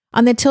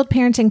 On the Tilt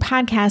Parenting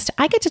podcast,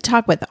 I get to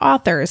talk with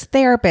authors,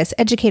 therapists,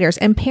 educators,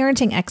 and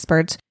parenting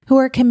experts who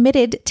are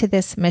committed to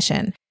this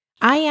mission.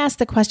 I ask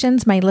the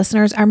questions my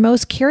listeners are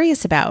most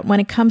curious about when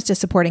it comes to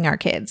supporting our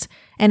kids.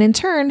 And in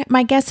turn,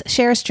 my guests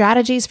share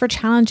strategies for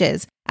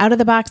challenges,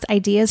 out-of-the-box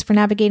ideas for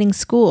navigating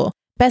school,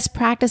 best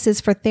practices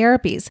for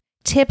therapies,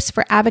 tips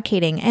for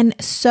advocating, and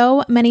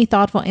so many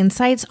thoughtful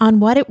insights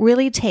on what it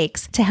really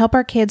takes to help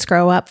our kids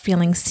grow up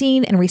feeling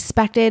seen and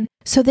respected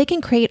so they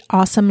can create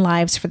awesome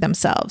lives for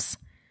themselves.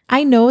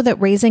 I know that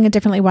raising a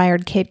differently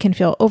wired kid can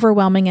feel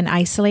overwhelming and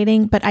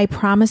isolating, but I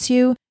promise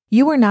you,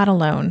 you are not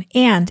alone,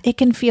 and it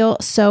can feel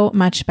so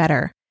much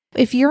better.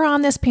 If you're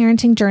on this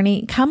parenting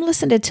journey, come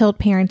listen to Tilt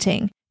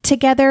Parenting.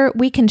 Together,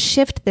 we can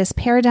shift this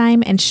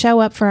paradigm and show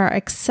up for our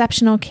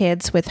exceptional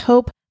kids with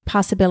hope,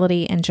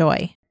 possibility, and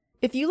joy.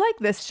 If you like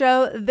this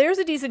show, there's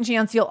a decent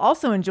chance you'll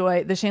also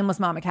enjoy the Shameless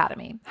Mom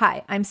Academy.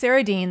 Hi, I'm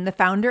Sarah Dean, the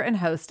founder and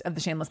host of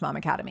the Shameless Mom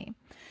Academy.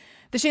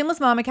 The Shameless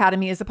Mom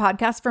Academy is a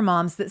podcast for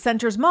moms that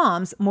centers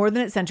moms more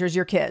than it centers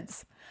your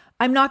kids.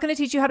 I'm not going to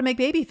teach you how to make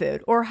baby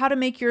food or how to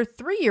make your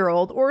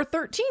 3-year-old or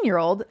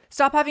 13-year-old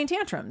stop having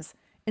tantrums.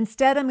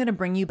 Instead, I'm going to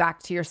bring you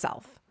back to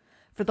yourself.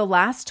 For the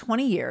last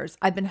 20 years,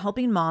 I've been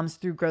helping moms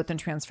through growth and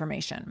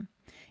transformation.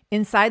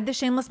 Inside the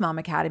Shameless Mom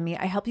Academy,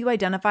 I help you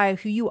identify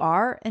who you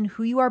are and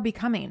who you are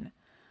becoming.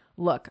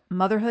 Look,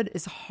 motherhood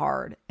is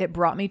hard. It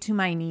brought me to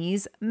my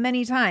knees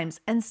many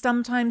times and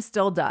sometimes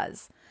still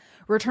does.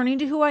 Returning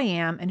to who I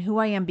am and who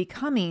I am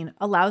becoming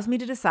allows me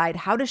to decide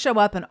how to show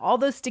up in all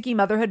those sticky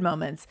motherhood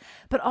moments,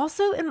 but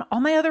also in all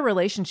my other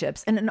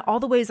relationships and in all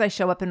the ways I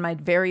show up in my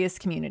various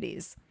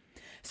communities.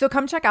 So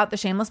come check out the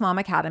Shameless Mom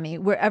Academy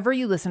wherever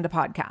you listen to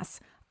podcasts.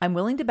 I'm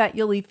willing to bet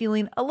you'll leave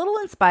feeling a little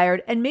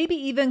inspired and maybe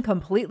even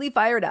completely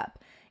fired up.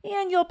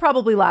 And you'll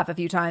probably laugh a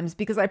few times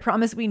because I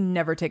promise we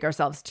never take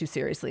ourselves too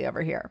seriously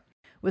over here.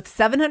 With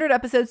 700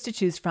 episodes to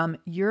choose from,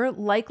 you're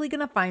likely going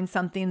to find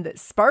something that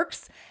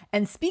sparks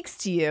and speaks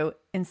to you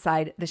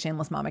inside the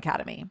Shameless Mom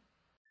Academy.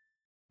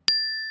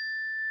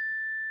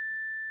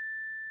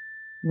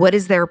 What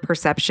is their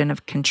perception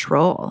of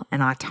control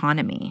and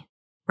autonomy,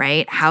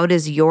 right? How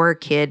does your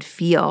kid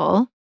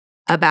feel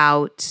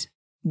about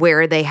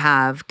where they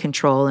have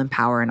control and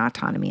power and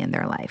autonomy in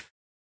their life,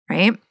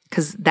 right?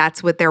 Because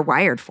that's what they're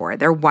wired for.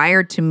 They're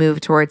wired to move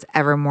towards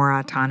ever more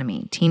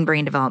autonomy. Teen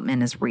brain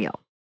development is real.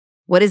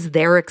 What is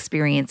their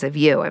experience of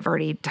you? I've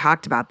already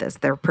talked about this.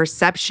 Their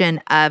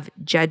perception of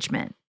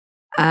judgment,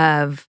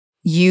 of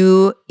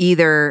you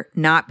either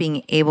not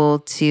being able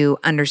to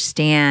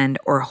understand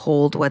or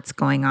hold what's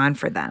going on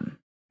for them,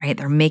 right?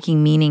 They're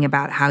making meaning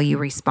about how you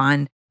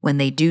respond when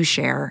they do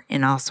share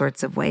in all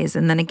sorts of ways.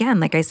 And then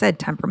again, like I said,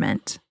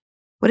 temperament.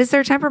 What is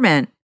their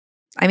temperament?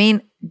 I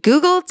mean,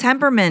 Google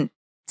temperament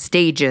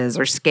stages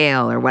or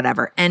scale or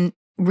whatever, and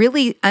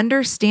really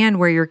understand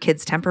where your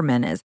kid's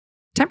temperament is.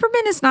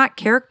 Temperament is not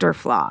character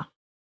flaw,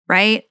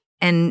 right?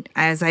 And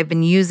as I've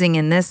been using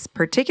in this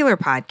particular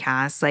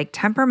podcast, like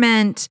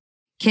temperament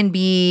can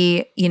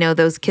be,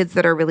 those kids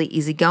that are really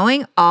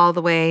easygoing all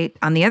the way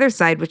on the other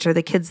side, which are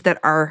the kids that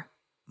are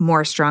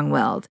more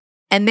strong-willed.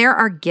 And there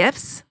are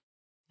gifts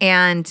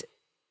and,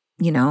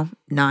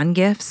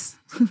 non-gifts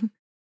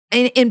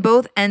in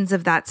both ends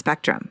of that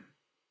spectrum,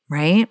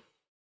 right?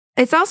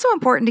 It's also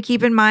important to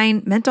keep in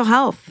mind mental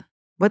health.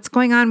 What's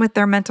going on with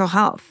their mental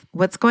health?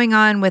 What's going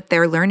on with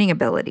their learning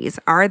abilities?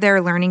 Are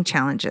there learning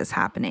challenges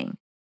happening?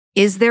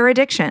 Is there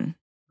addiction,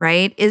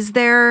 right?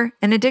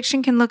 An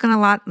addiction can look in a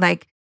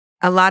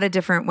lot of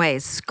different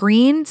ways.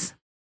 Screens.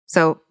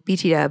 So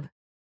BTW,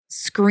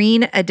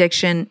 screen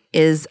addiction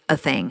is a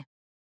thing,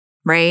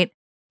 right?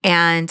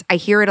 And I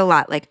hear it a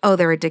lot, like, oh,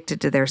 they're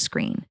addicted to their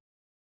screen.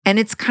 And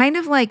it's kind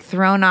of like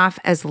thrown off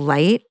as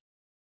light,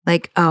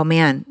 like, oh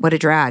man, what a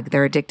drag.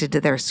 They're addicted to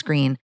their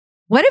screen.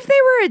 What if they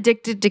were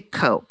addicted to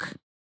Coke,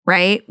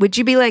 right? Would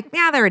you be like,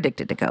 yeah, they're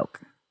addicted to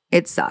Coke.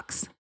 It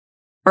sucks.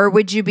 Or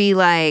would you be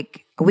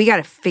like, we got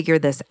to figure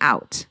this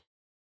out?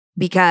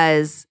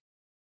 Because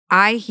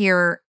I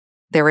hear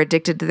they're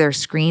addicted to their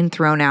screen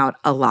thrown out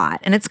a lot.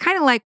 And it's kind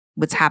of like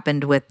what's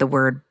happened with the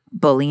word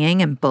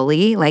bullying and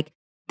bully. Like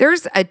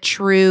there's a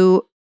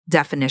true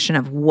definition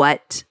of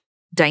what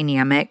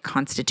dynamic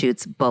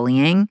constitutes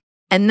bullying.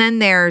 And then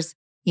there's,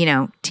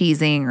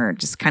 teasing or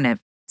just kind of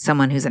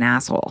someone who's an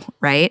asshole,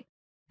 right?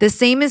 The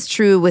same is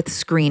true with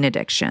screen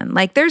addiction.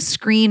 Like there's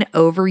screen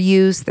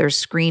overuse, there's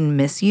screen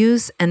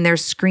misuse, and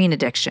there's screen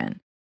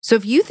addiction. So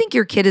if you think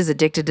your kid is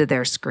addicted to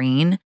their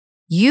screen,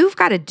 you've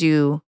got to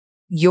do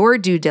your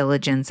due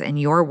diligence and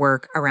your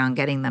work around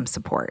getting them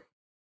support,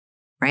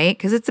 right?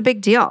 Because it's a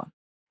big deal.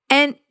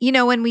 And,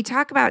 when we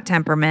talk about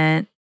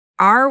temperament,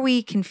 are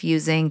we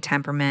confusing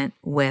temperament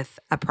with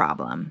a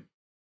problem?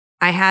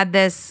 I had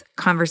this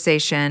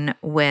conversation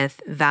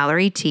with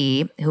Valerie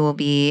T, who will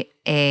be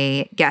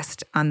a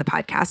guest on the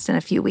podcast in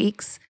a few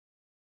weeks.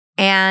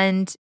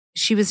 And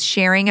she was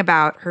sharing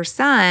about her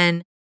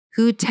son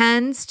who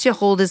tends to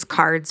hold his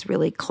cards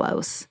really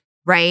close,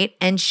 right?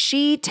 And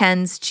she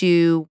tends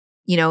to,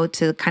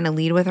 to kind of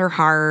lead with her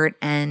heart.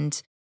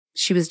 And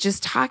she was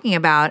just talking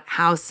about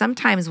how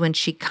sometimes when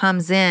she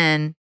comes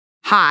in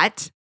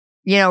hot,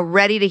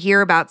 ready to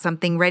hear about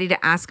something, ready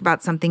to ask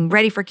about something,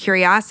 ready for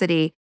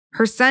curiosity,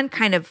 her son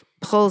kind of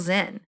pulls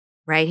in,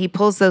 right? He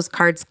pulls those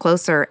cards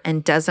closer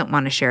and doesn't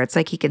want to share. It's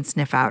like he can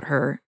sniff out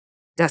her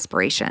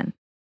desperation.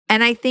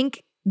 And I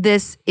think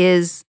this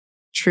is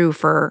true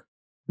for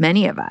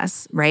many of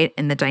us, right?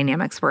 In the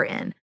dynamics we're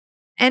in.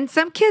 And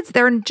some kids,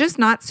 they're just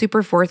not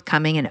super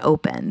forthcoming and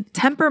open.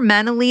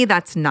 Temperamentally,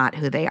 that's not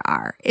who they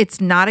are. It's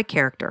not a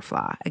character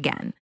flaw,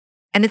 again.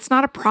 And it's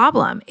not a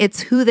problem.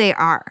 It's who they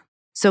are.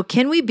 So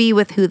can we be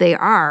with who they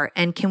are?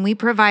 And can we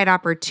provide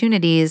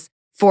opportunities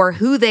for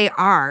who they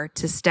are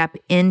to step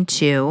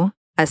into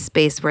a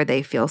space where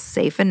they feel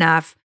safe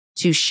enough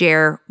to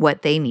share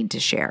what they need to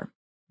share,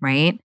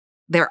 right?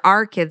 There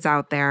are kids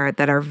out there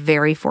that are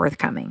very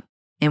forthcoming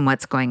in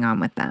what's going on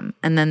with them.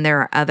 And then there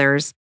are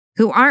others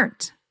who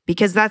aren't,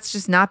 because that's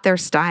just not their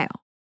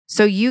style.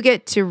 So you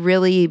get to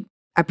really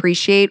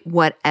appreciate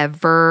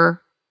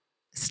whatever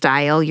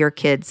style your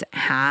kids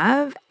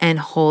have and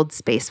hold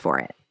space for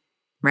it,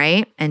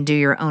 right? And do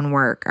your own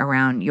work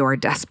around your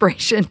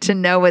desperation to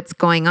know what's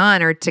going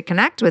on or to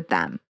connect with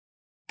them.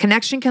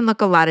 Connection can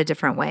look a lot of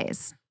different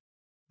ways.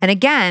 And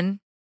again,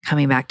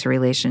 coming back to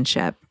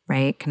relationship,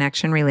 right?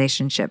 Connection,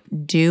 relationship.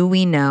 Do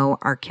we know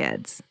our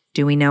kids?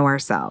 Do we know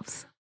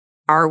ourselves?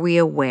 Are we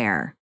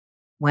aware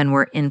when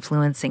we're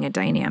influencing a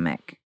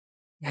dynamic?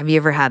 Have you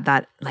ever had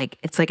that?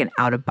 It's like an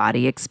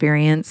out-of-body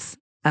experience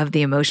of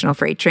the emotional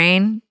freight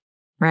train,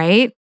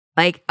 right?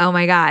 Like, oh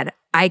my God,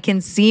 I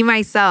can see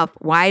myself.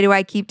 Why do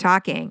I keep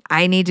talking?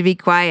 I need to be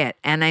quiet,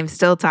 and I'm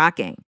still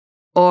talking.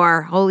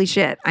 Or, holy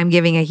shit, I'm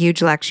giving a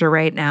huge lecture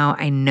right now.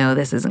 I know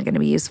this isn't going to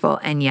be useful,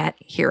 and yet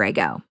here I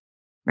go,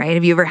 right?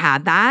 Have you ever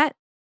had that?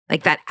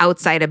 Like that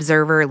outside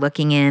observer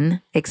looking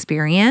in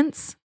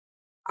experience?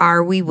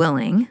 Are we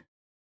willing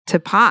to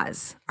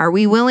pause? Are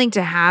we willing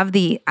to have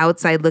the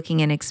outside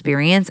looking in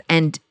experience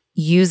and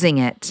using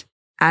it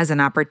as an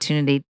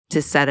opportunity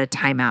to set a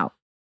timeout?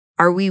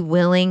 Are we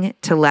willing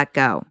to let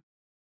go?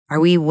 Are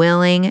we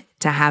willing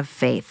to have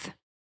faith?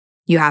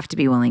 You have to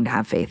be willing to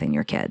have faith in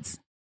your kids.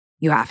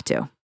 You have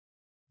to.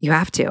 You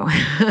have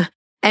to.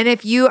 And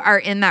if you are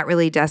in that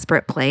really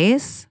desperate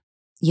place,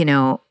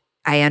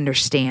 I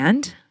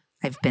understand.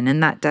 I've been in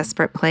that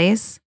desperate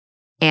place,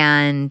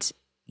 and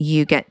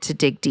you get to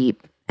dig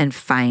deep and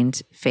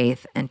find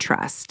faith and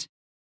trust.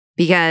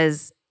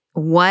 Because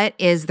what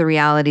is the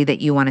reality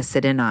that you want to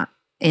sit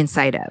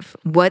inside of?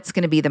 What's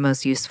going to be the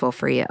most useful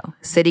for you?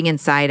 Sitting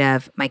inside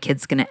of, my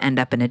kid's going to end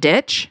up in a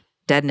ditch,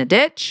 dead in a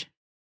ditch,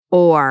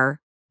 or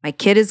my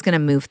kid is going to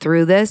move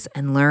through this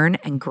and learn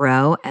and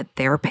grow at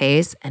their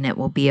pace, and it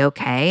will be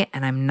okay.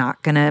 And I'm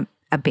not going to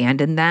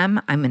abandon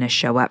them. I'm going to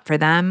show up for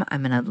them.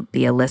 I'm going to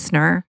be a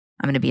listener.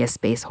 I'm going to be a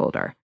space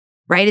holder,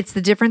 right? It's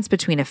the difference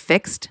between a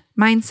fixed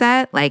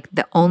mindset, like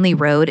the only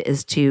road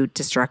is to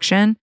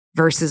destruction,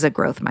 versus a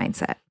growth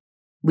mindset.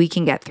 We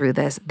can get through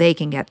this. They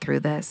can get through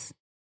this.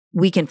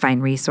 We can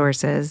find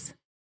resources,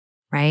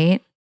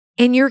 right?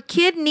 And your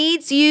kid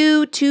needs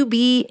you to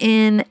be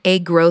in a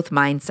growth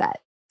mindset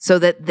so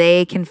that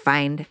they can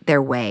find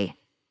their way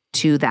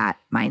to that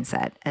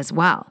mindset as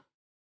well,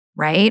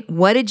 right?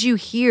 What did you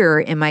hear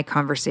in my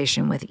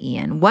conversation with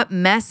Ian? What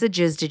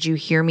messages did you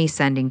hear me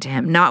sending to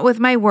him? Not with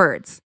my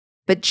words,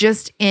 but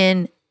just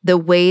in the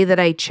way that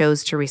I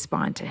chose to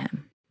respond to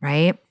him,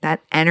 right?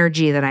 That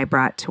energy that I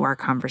brought to our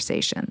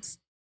conversations.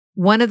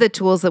 One of the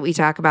tools that we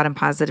talk about in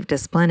positive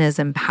discipline is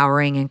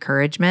empowering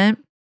encouragement.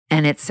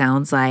 And it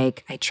sounds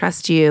like, I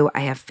trust you,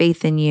 I have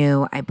faith in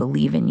you, I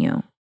believe in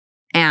you.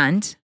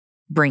 And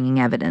bringing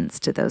evidence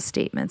to those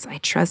statements. I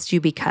trust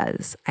you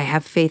because, I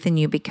have faith in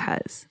you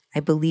because, I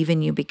believe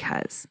in you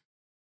because.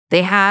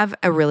 They have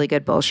a really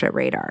good bullshit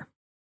radar,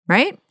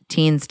 right?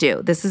 Teens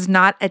do. This is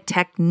not a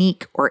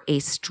technique or a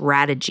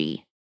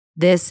strategy.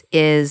 This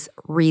is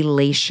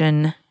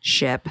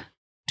relationship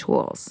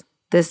tools.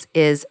 This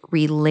is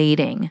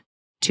relating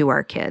to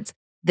our kids.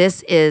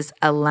 This is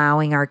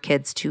allowing our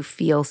kids to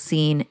feel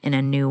seen in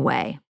a new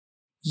way.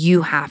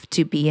 You have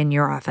to be in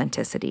your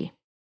authenticity,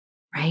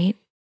 right?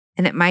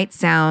 And it might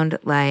sound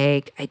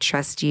like, I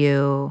trust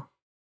you.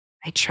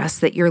 I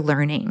trust that you're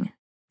learning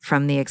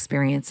from the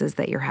experiences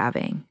that you're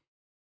having.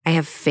 I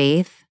have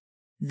faith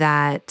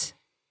that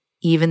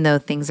even though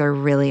things are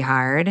really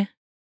hard,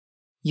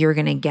 you're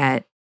going to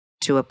get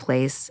to a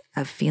place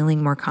of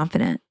feeling more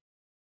confident,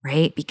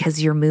 right?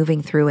 Because you're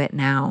moving through it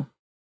now,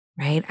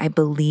 right? I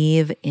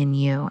believe in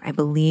you. I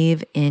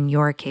believe in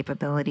your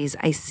capabilities.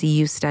 I see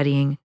you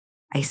studying.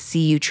 I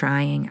see you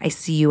trying. I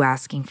see you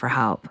asking for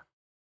help.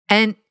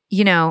 And,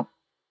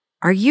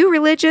 are you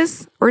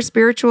religious or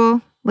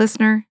spiritual,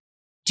 listener?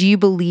 Do you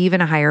believe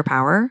in a higher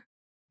power?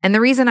 And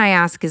the reason I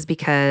ask is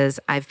because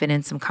I've been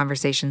in some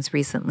conversations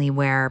recently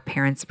where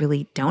parents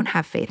really don't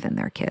have faith in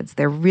their kids.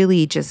 They're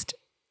really just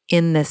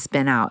in the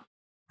spin out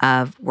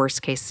of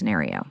worst case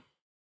scenario.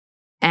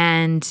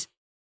 And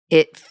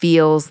it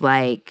feels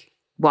like,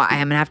 well,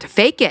 I'm going to have to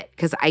fake it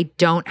because I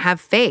don't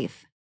have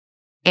faith.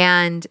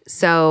 And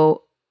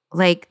so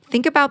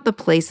think about the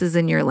places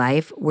in your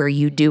life where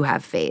you do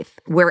have faith,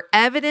 where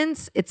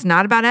it's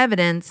not about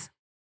evidence.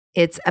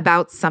 It's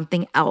about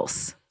something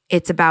else.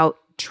 It's about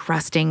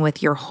trusting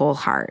with your whole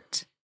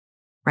heart,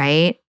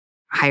 right?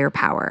 Higher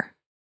power,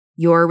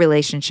 your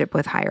relationship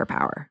with higher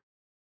power.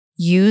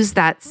 Use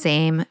that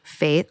same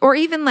faith, or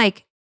even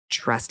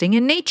trusting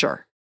in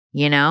nature,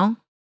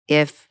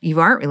 if you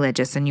aren't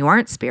religious and you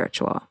aren't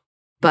spiritual,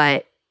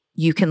 but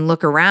you can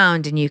look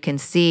around and you can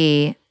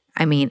see,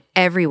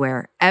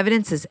 everywhere.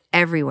 Evidence is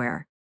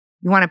everywhere.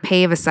 You want to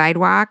pave a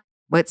sidewalk?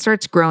 What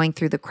starts growing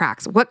through the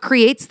cracks? What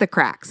creates the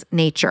cracks?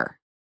 Nature,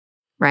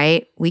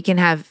 right? We can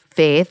have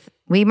faith.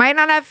 We might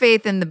not have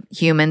faith in the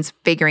humans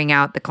figuring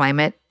out the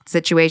climate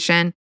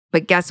situation,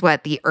 but guess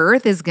what? The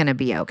earth is going to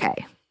be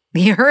okay.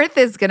 The earth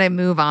is going to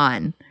move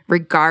on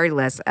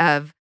regardless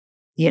of,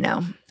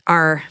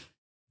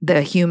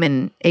 the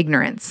human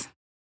ignorance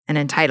and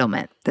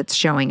entitlement that's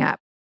showing up.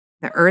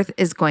 The earth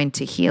is going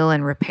to heal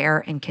and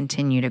repair and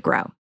continue to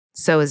grow.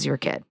 So is your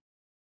kid,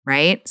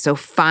 right? So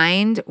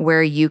find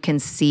where you can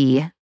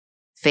see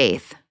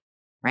faith,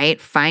 right?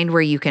 Find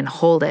where you can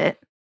hold it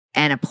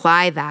and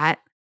apply that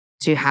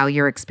to how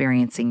you're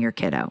experiencing your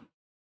kiddo,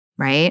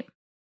 right?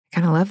 I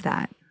kind of love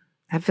that.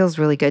 That feels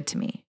really good to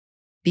me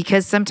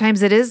because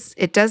sometimes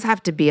it does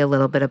have to be a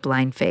little bit of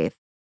blind faith.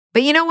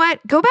 But you know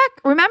what? Go back.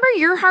 Remember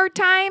your hard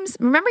times.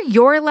 Remember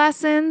your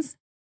lessons.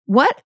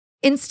 What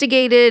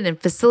instigated and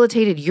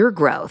facilitated your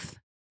growth?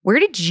 Where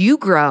did you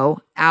grow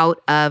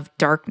out of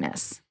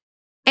darkness?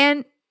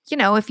 And,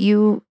 if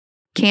you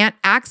can't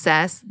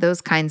access those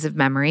kinds of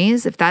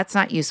memories, if that's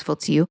not useful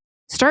to you,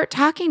 start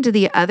talking to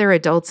the other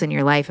adults in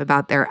your life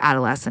about their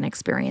adolescent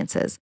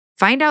experiences.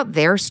 Find out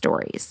their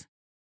stories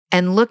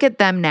and look at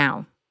them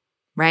now,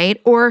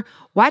 right? Or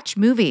watch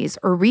movies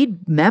or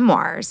read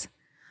memoirs.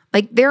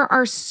 There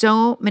are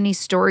so many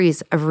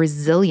stories of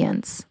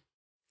resilience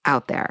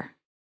out there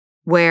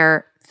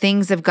where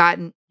things have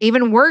gotten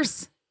even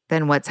worse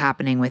than what's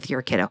happening with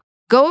your kiddo.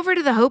 Go over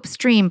to the Hope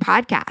Stream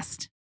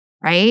podcast,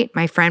 right?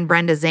 My friend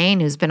Brenda Zane,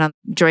 who's been on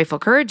Joyful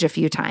Courage a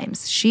few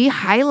times, she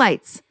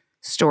highlights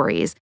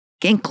stories,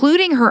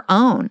 including her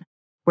own,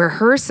 where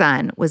her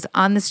son was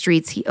on the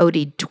streets. He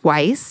OD'd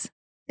twice.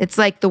 It's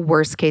the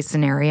worst case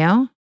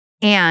scenario.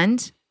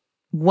 And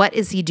what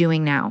is he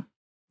doing now?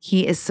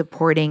 He is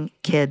supporting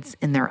kids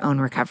in their own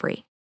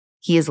recovery.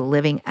 He is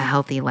living a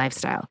healthy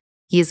lifestyle.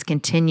 He is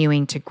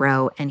continuing to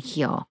grow and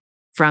heal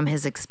from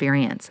his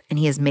experience, and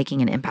he is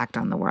making an impact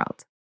on the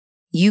world.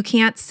 You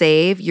can't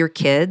save your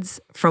kids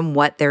from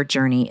what their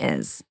journey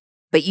is,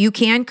 but you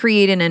can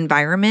create an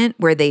environment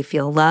where they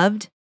feel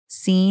loved,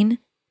 seen,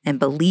 and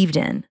believed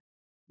in,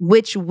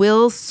 which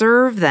will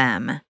serve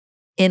them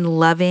in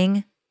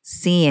loving,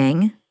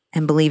 seeing,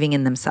 and believing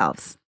in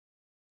themselves.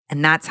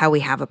 And that's how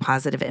we have a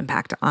positive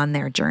impact on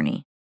their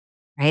journey,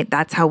 right?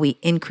 That's how we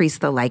increase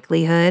the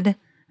likelihood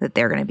that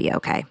they're going to be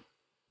okay.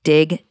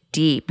 Dig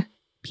deep,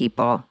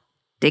 people.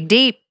 Dig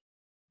deep.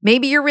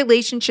 Maybe your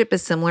relationship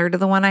is similar to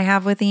the one I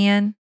have with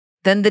Ian.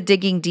 Then the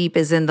digging deep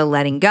is in the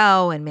letting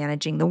go and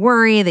managing the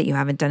worry that you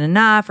haven't done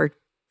enough, or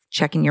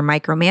checking your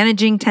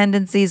micromanaging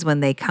tendencies when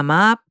they come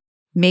up.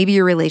 Maybe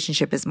your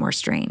relationship is more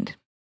strained.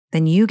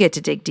 Then you get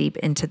to dig deep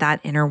into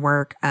that inner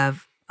work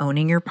of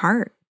owning your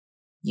part.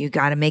 You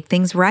got to make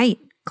things right,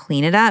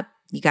 clean it up.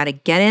 You got to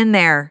get in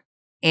there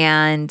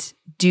and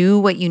do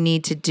what you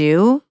need to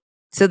do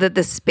so that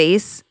the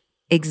space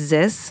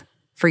exists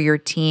for your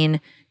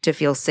teen to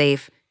feel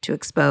safe, to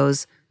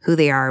expose who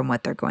they are and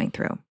what they're going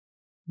through.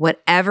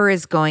 Whatever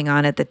is going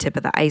on at the tip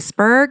of the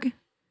iceberg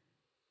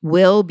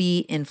will be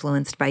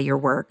influenced by your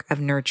work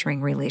of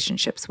nurturing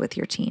relationships with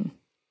your teen.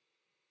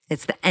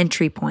 It's the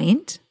entry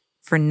point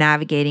for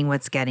navigating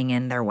what's getting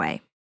in their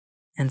way.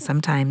 And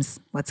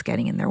sometimes what's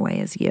getting in their way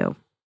is you.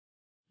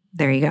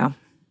 There you go.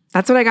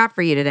 That's what I got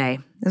for you today.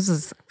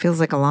 Feels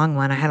like a long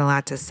one. I had a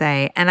lot to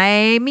say and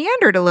I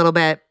meandered a little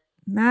bit.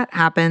 That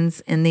happens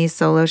in these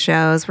solo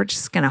shows. We're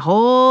just going to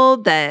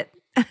hold that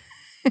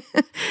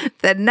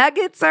the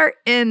nuggets are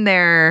in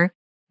there.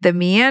 The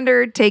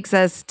meander takes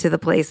us to the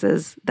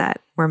places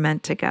that we're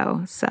meant to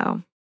go.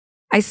 So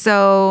I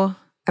so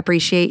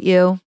appreciate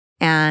you.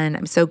 And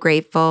I'm so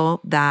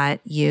grateful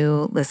that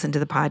you listen to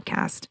the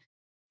podcast.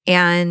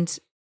 And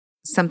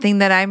something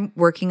that I'm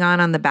working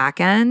on the back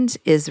end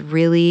is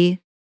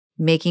really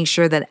making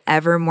sure that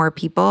ever more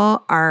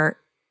people are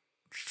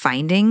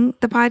finding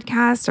the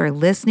podcast or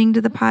listening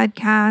to the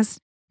podcast.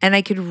 And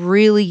I could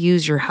really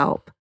use your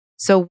help.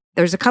 So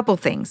there's a couple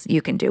things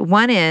you can do.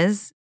 One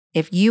is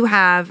if you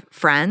have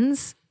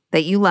friends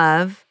that you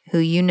love who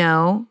you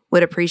know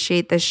would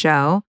appreciate this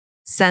show,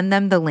 send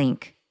them the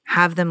link,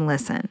 have them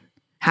listen,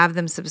 have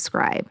them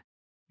subscribe.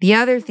 The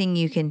other thing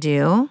you can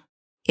do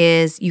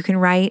is you can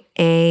write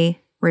a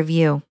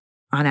review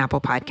on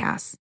Apple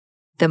Podcasts.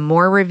 The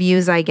more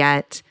reviews I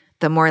get,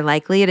 the more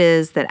likely it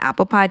is that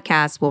Apple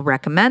Podcasts will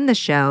recommend the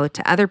show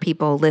to other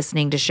people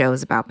listening to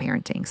shows about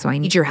parenting. So I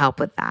need your help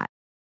with that.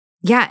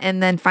 Yeah.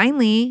 And then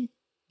finally,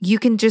 you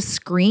can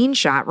just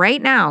screenshot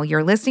right now.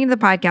 You're listening to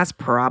the podcast,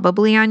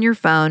 probably on your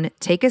phone.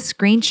 Take a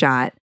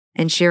screenshot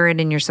and share it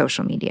in your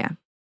social media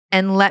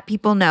and let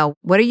people know,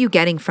 what are you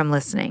getting from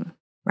listening,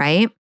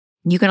 right?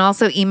 You can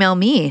also email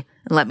me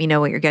and let me know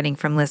what you're getting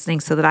from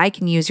listening so that I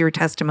can use your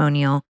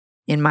testimonial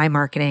in my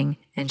marketing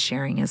and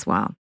sharing as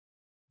well.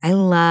 I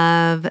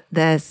love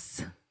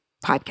this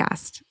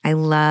podcast. I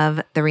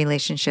love the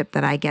relationship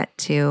that I get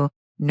to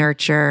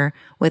nurture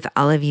with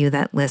all of you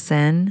that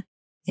listen.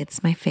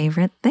 It's my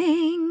favorite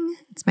thing.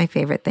 It's my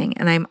favorite thing.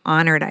 And I'm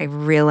honored. I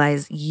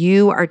realize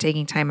you are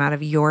taking time out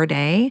of your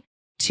day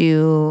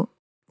to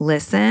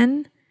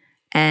listen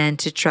and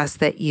to trust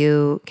that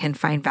you can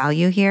find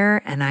value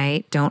here. And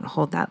I don't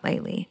hold that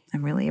lightly.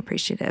 I'm really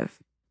appreciative.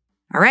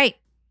 All right.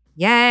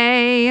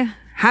 Yay.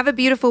 Have a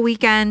beautiful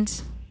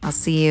weekend. I'll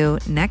see you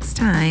next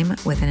time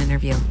with an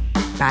interview.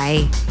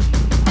 Bye.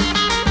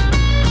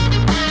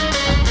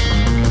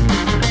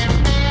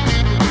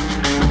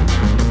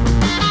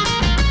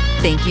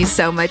 Thank you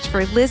so much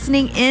for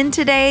listening in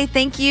today.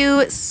 Thank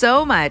you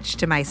so much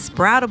to my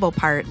Sproutable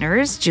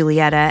partners,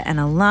 Julietta and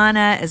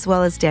Alana, as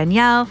well as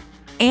Danielle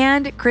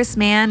and Chris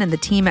Mann and the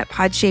team at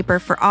Podshaper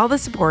for all the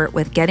support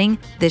with getting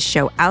this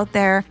show out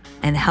there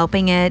and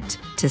helping it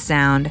to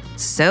sound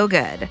so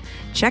good.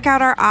 Check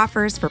out our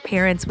offers for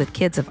parents with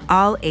kids of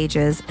all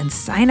ages and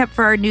sign up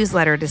for our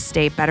newsletter to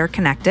stay better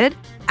connected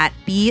at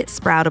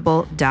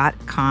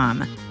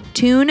besproutable.com.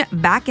 Tune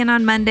back in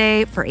on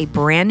Monday for a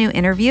brand new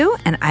interview,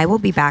 and I will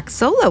be back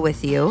solo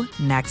with you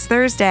next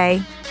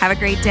Thursday. Have a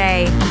great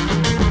day.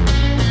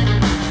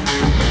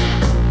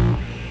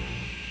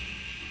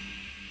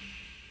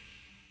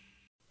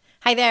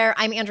 Hi there,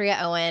 I'm Andrea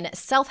Owen,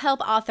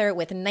 self-help author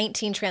with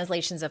 19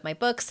 translations of my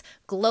books,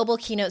 global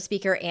keynote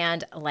speaker,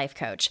 and life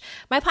coach.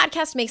 My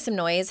podcast, Make Some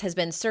Noise, has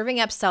been serving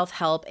up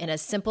self-help in a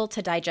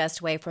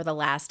simple-to-digest way for the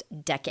last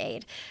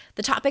decade.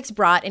 The topics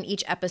brought in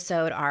each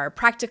episode are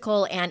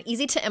practical and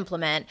easy to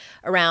implement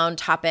around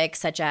topics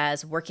such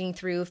as working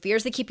through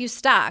fears that keep you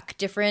stuck,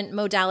 different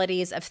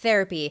modalities of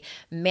therapy,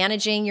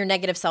 managing your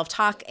negative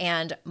self-talk,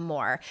 and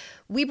more.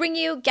 We bring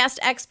you guest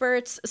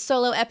experts,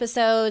 solo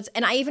episodes,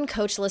 and I even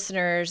coach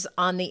listeners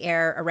on the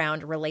air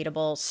around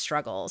relatable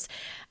struggles.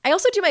 I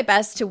also do my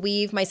best to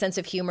weave my sense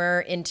of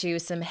humor into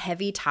some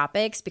heavy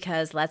topics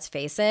because, let's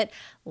face it,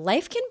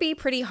 life can be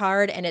pretty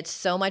hard, and it's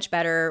so much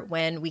better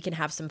when we can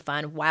have some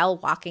fun while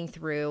walking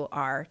through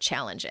our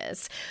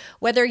challenges.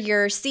 Whether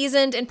you're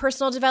seasoned in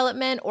personal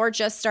development or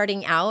just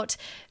starting out,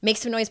 Make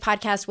Some Noise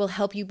podcast will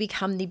help you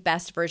become the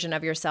best version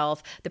of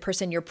yourself, the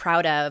person you're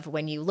proud of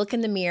when you look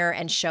in the mirror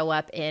and show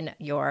up in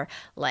your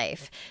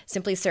life.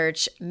 Simply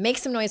search Make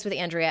Some Noise with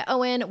Andrea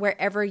Owen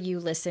wherever you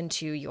listen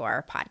to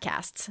your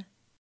podcasts.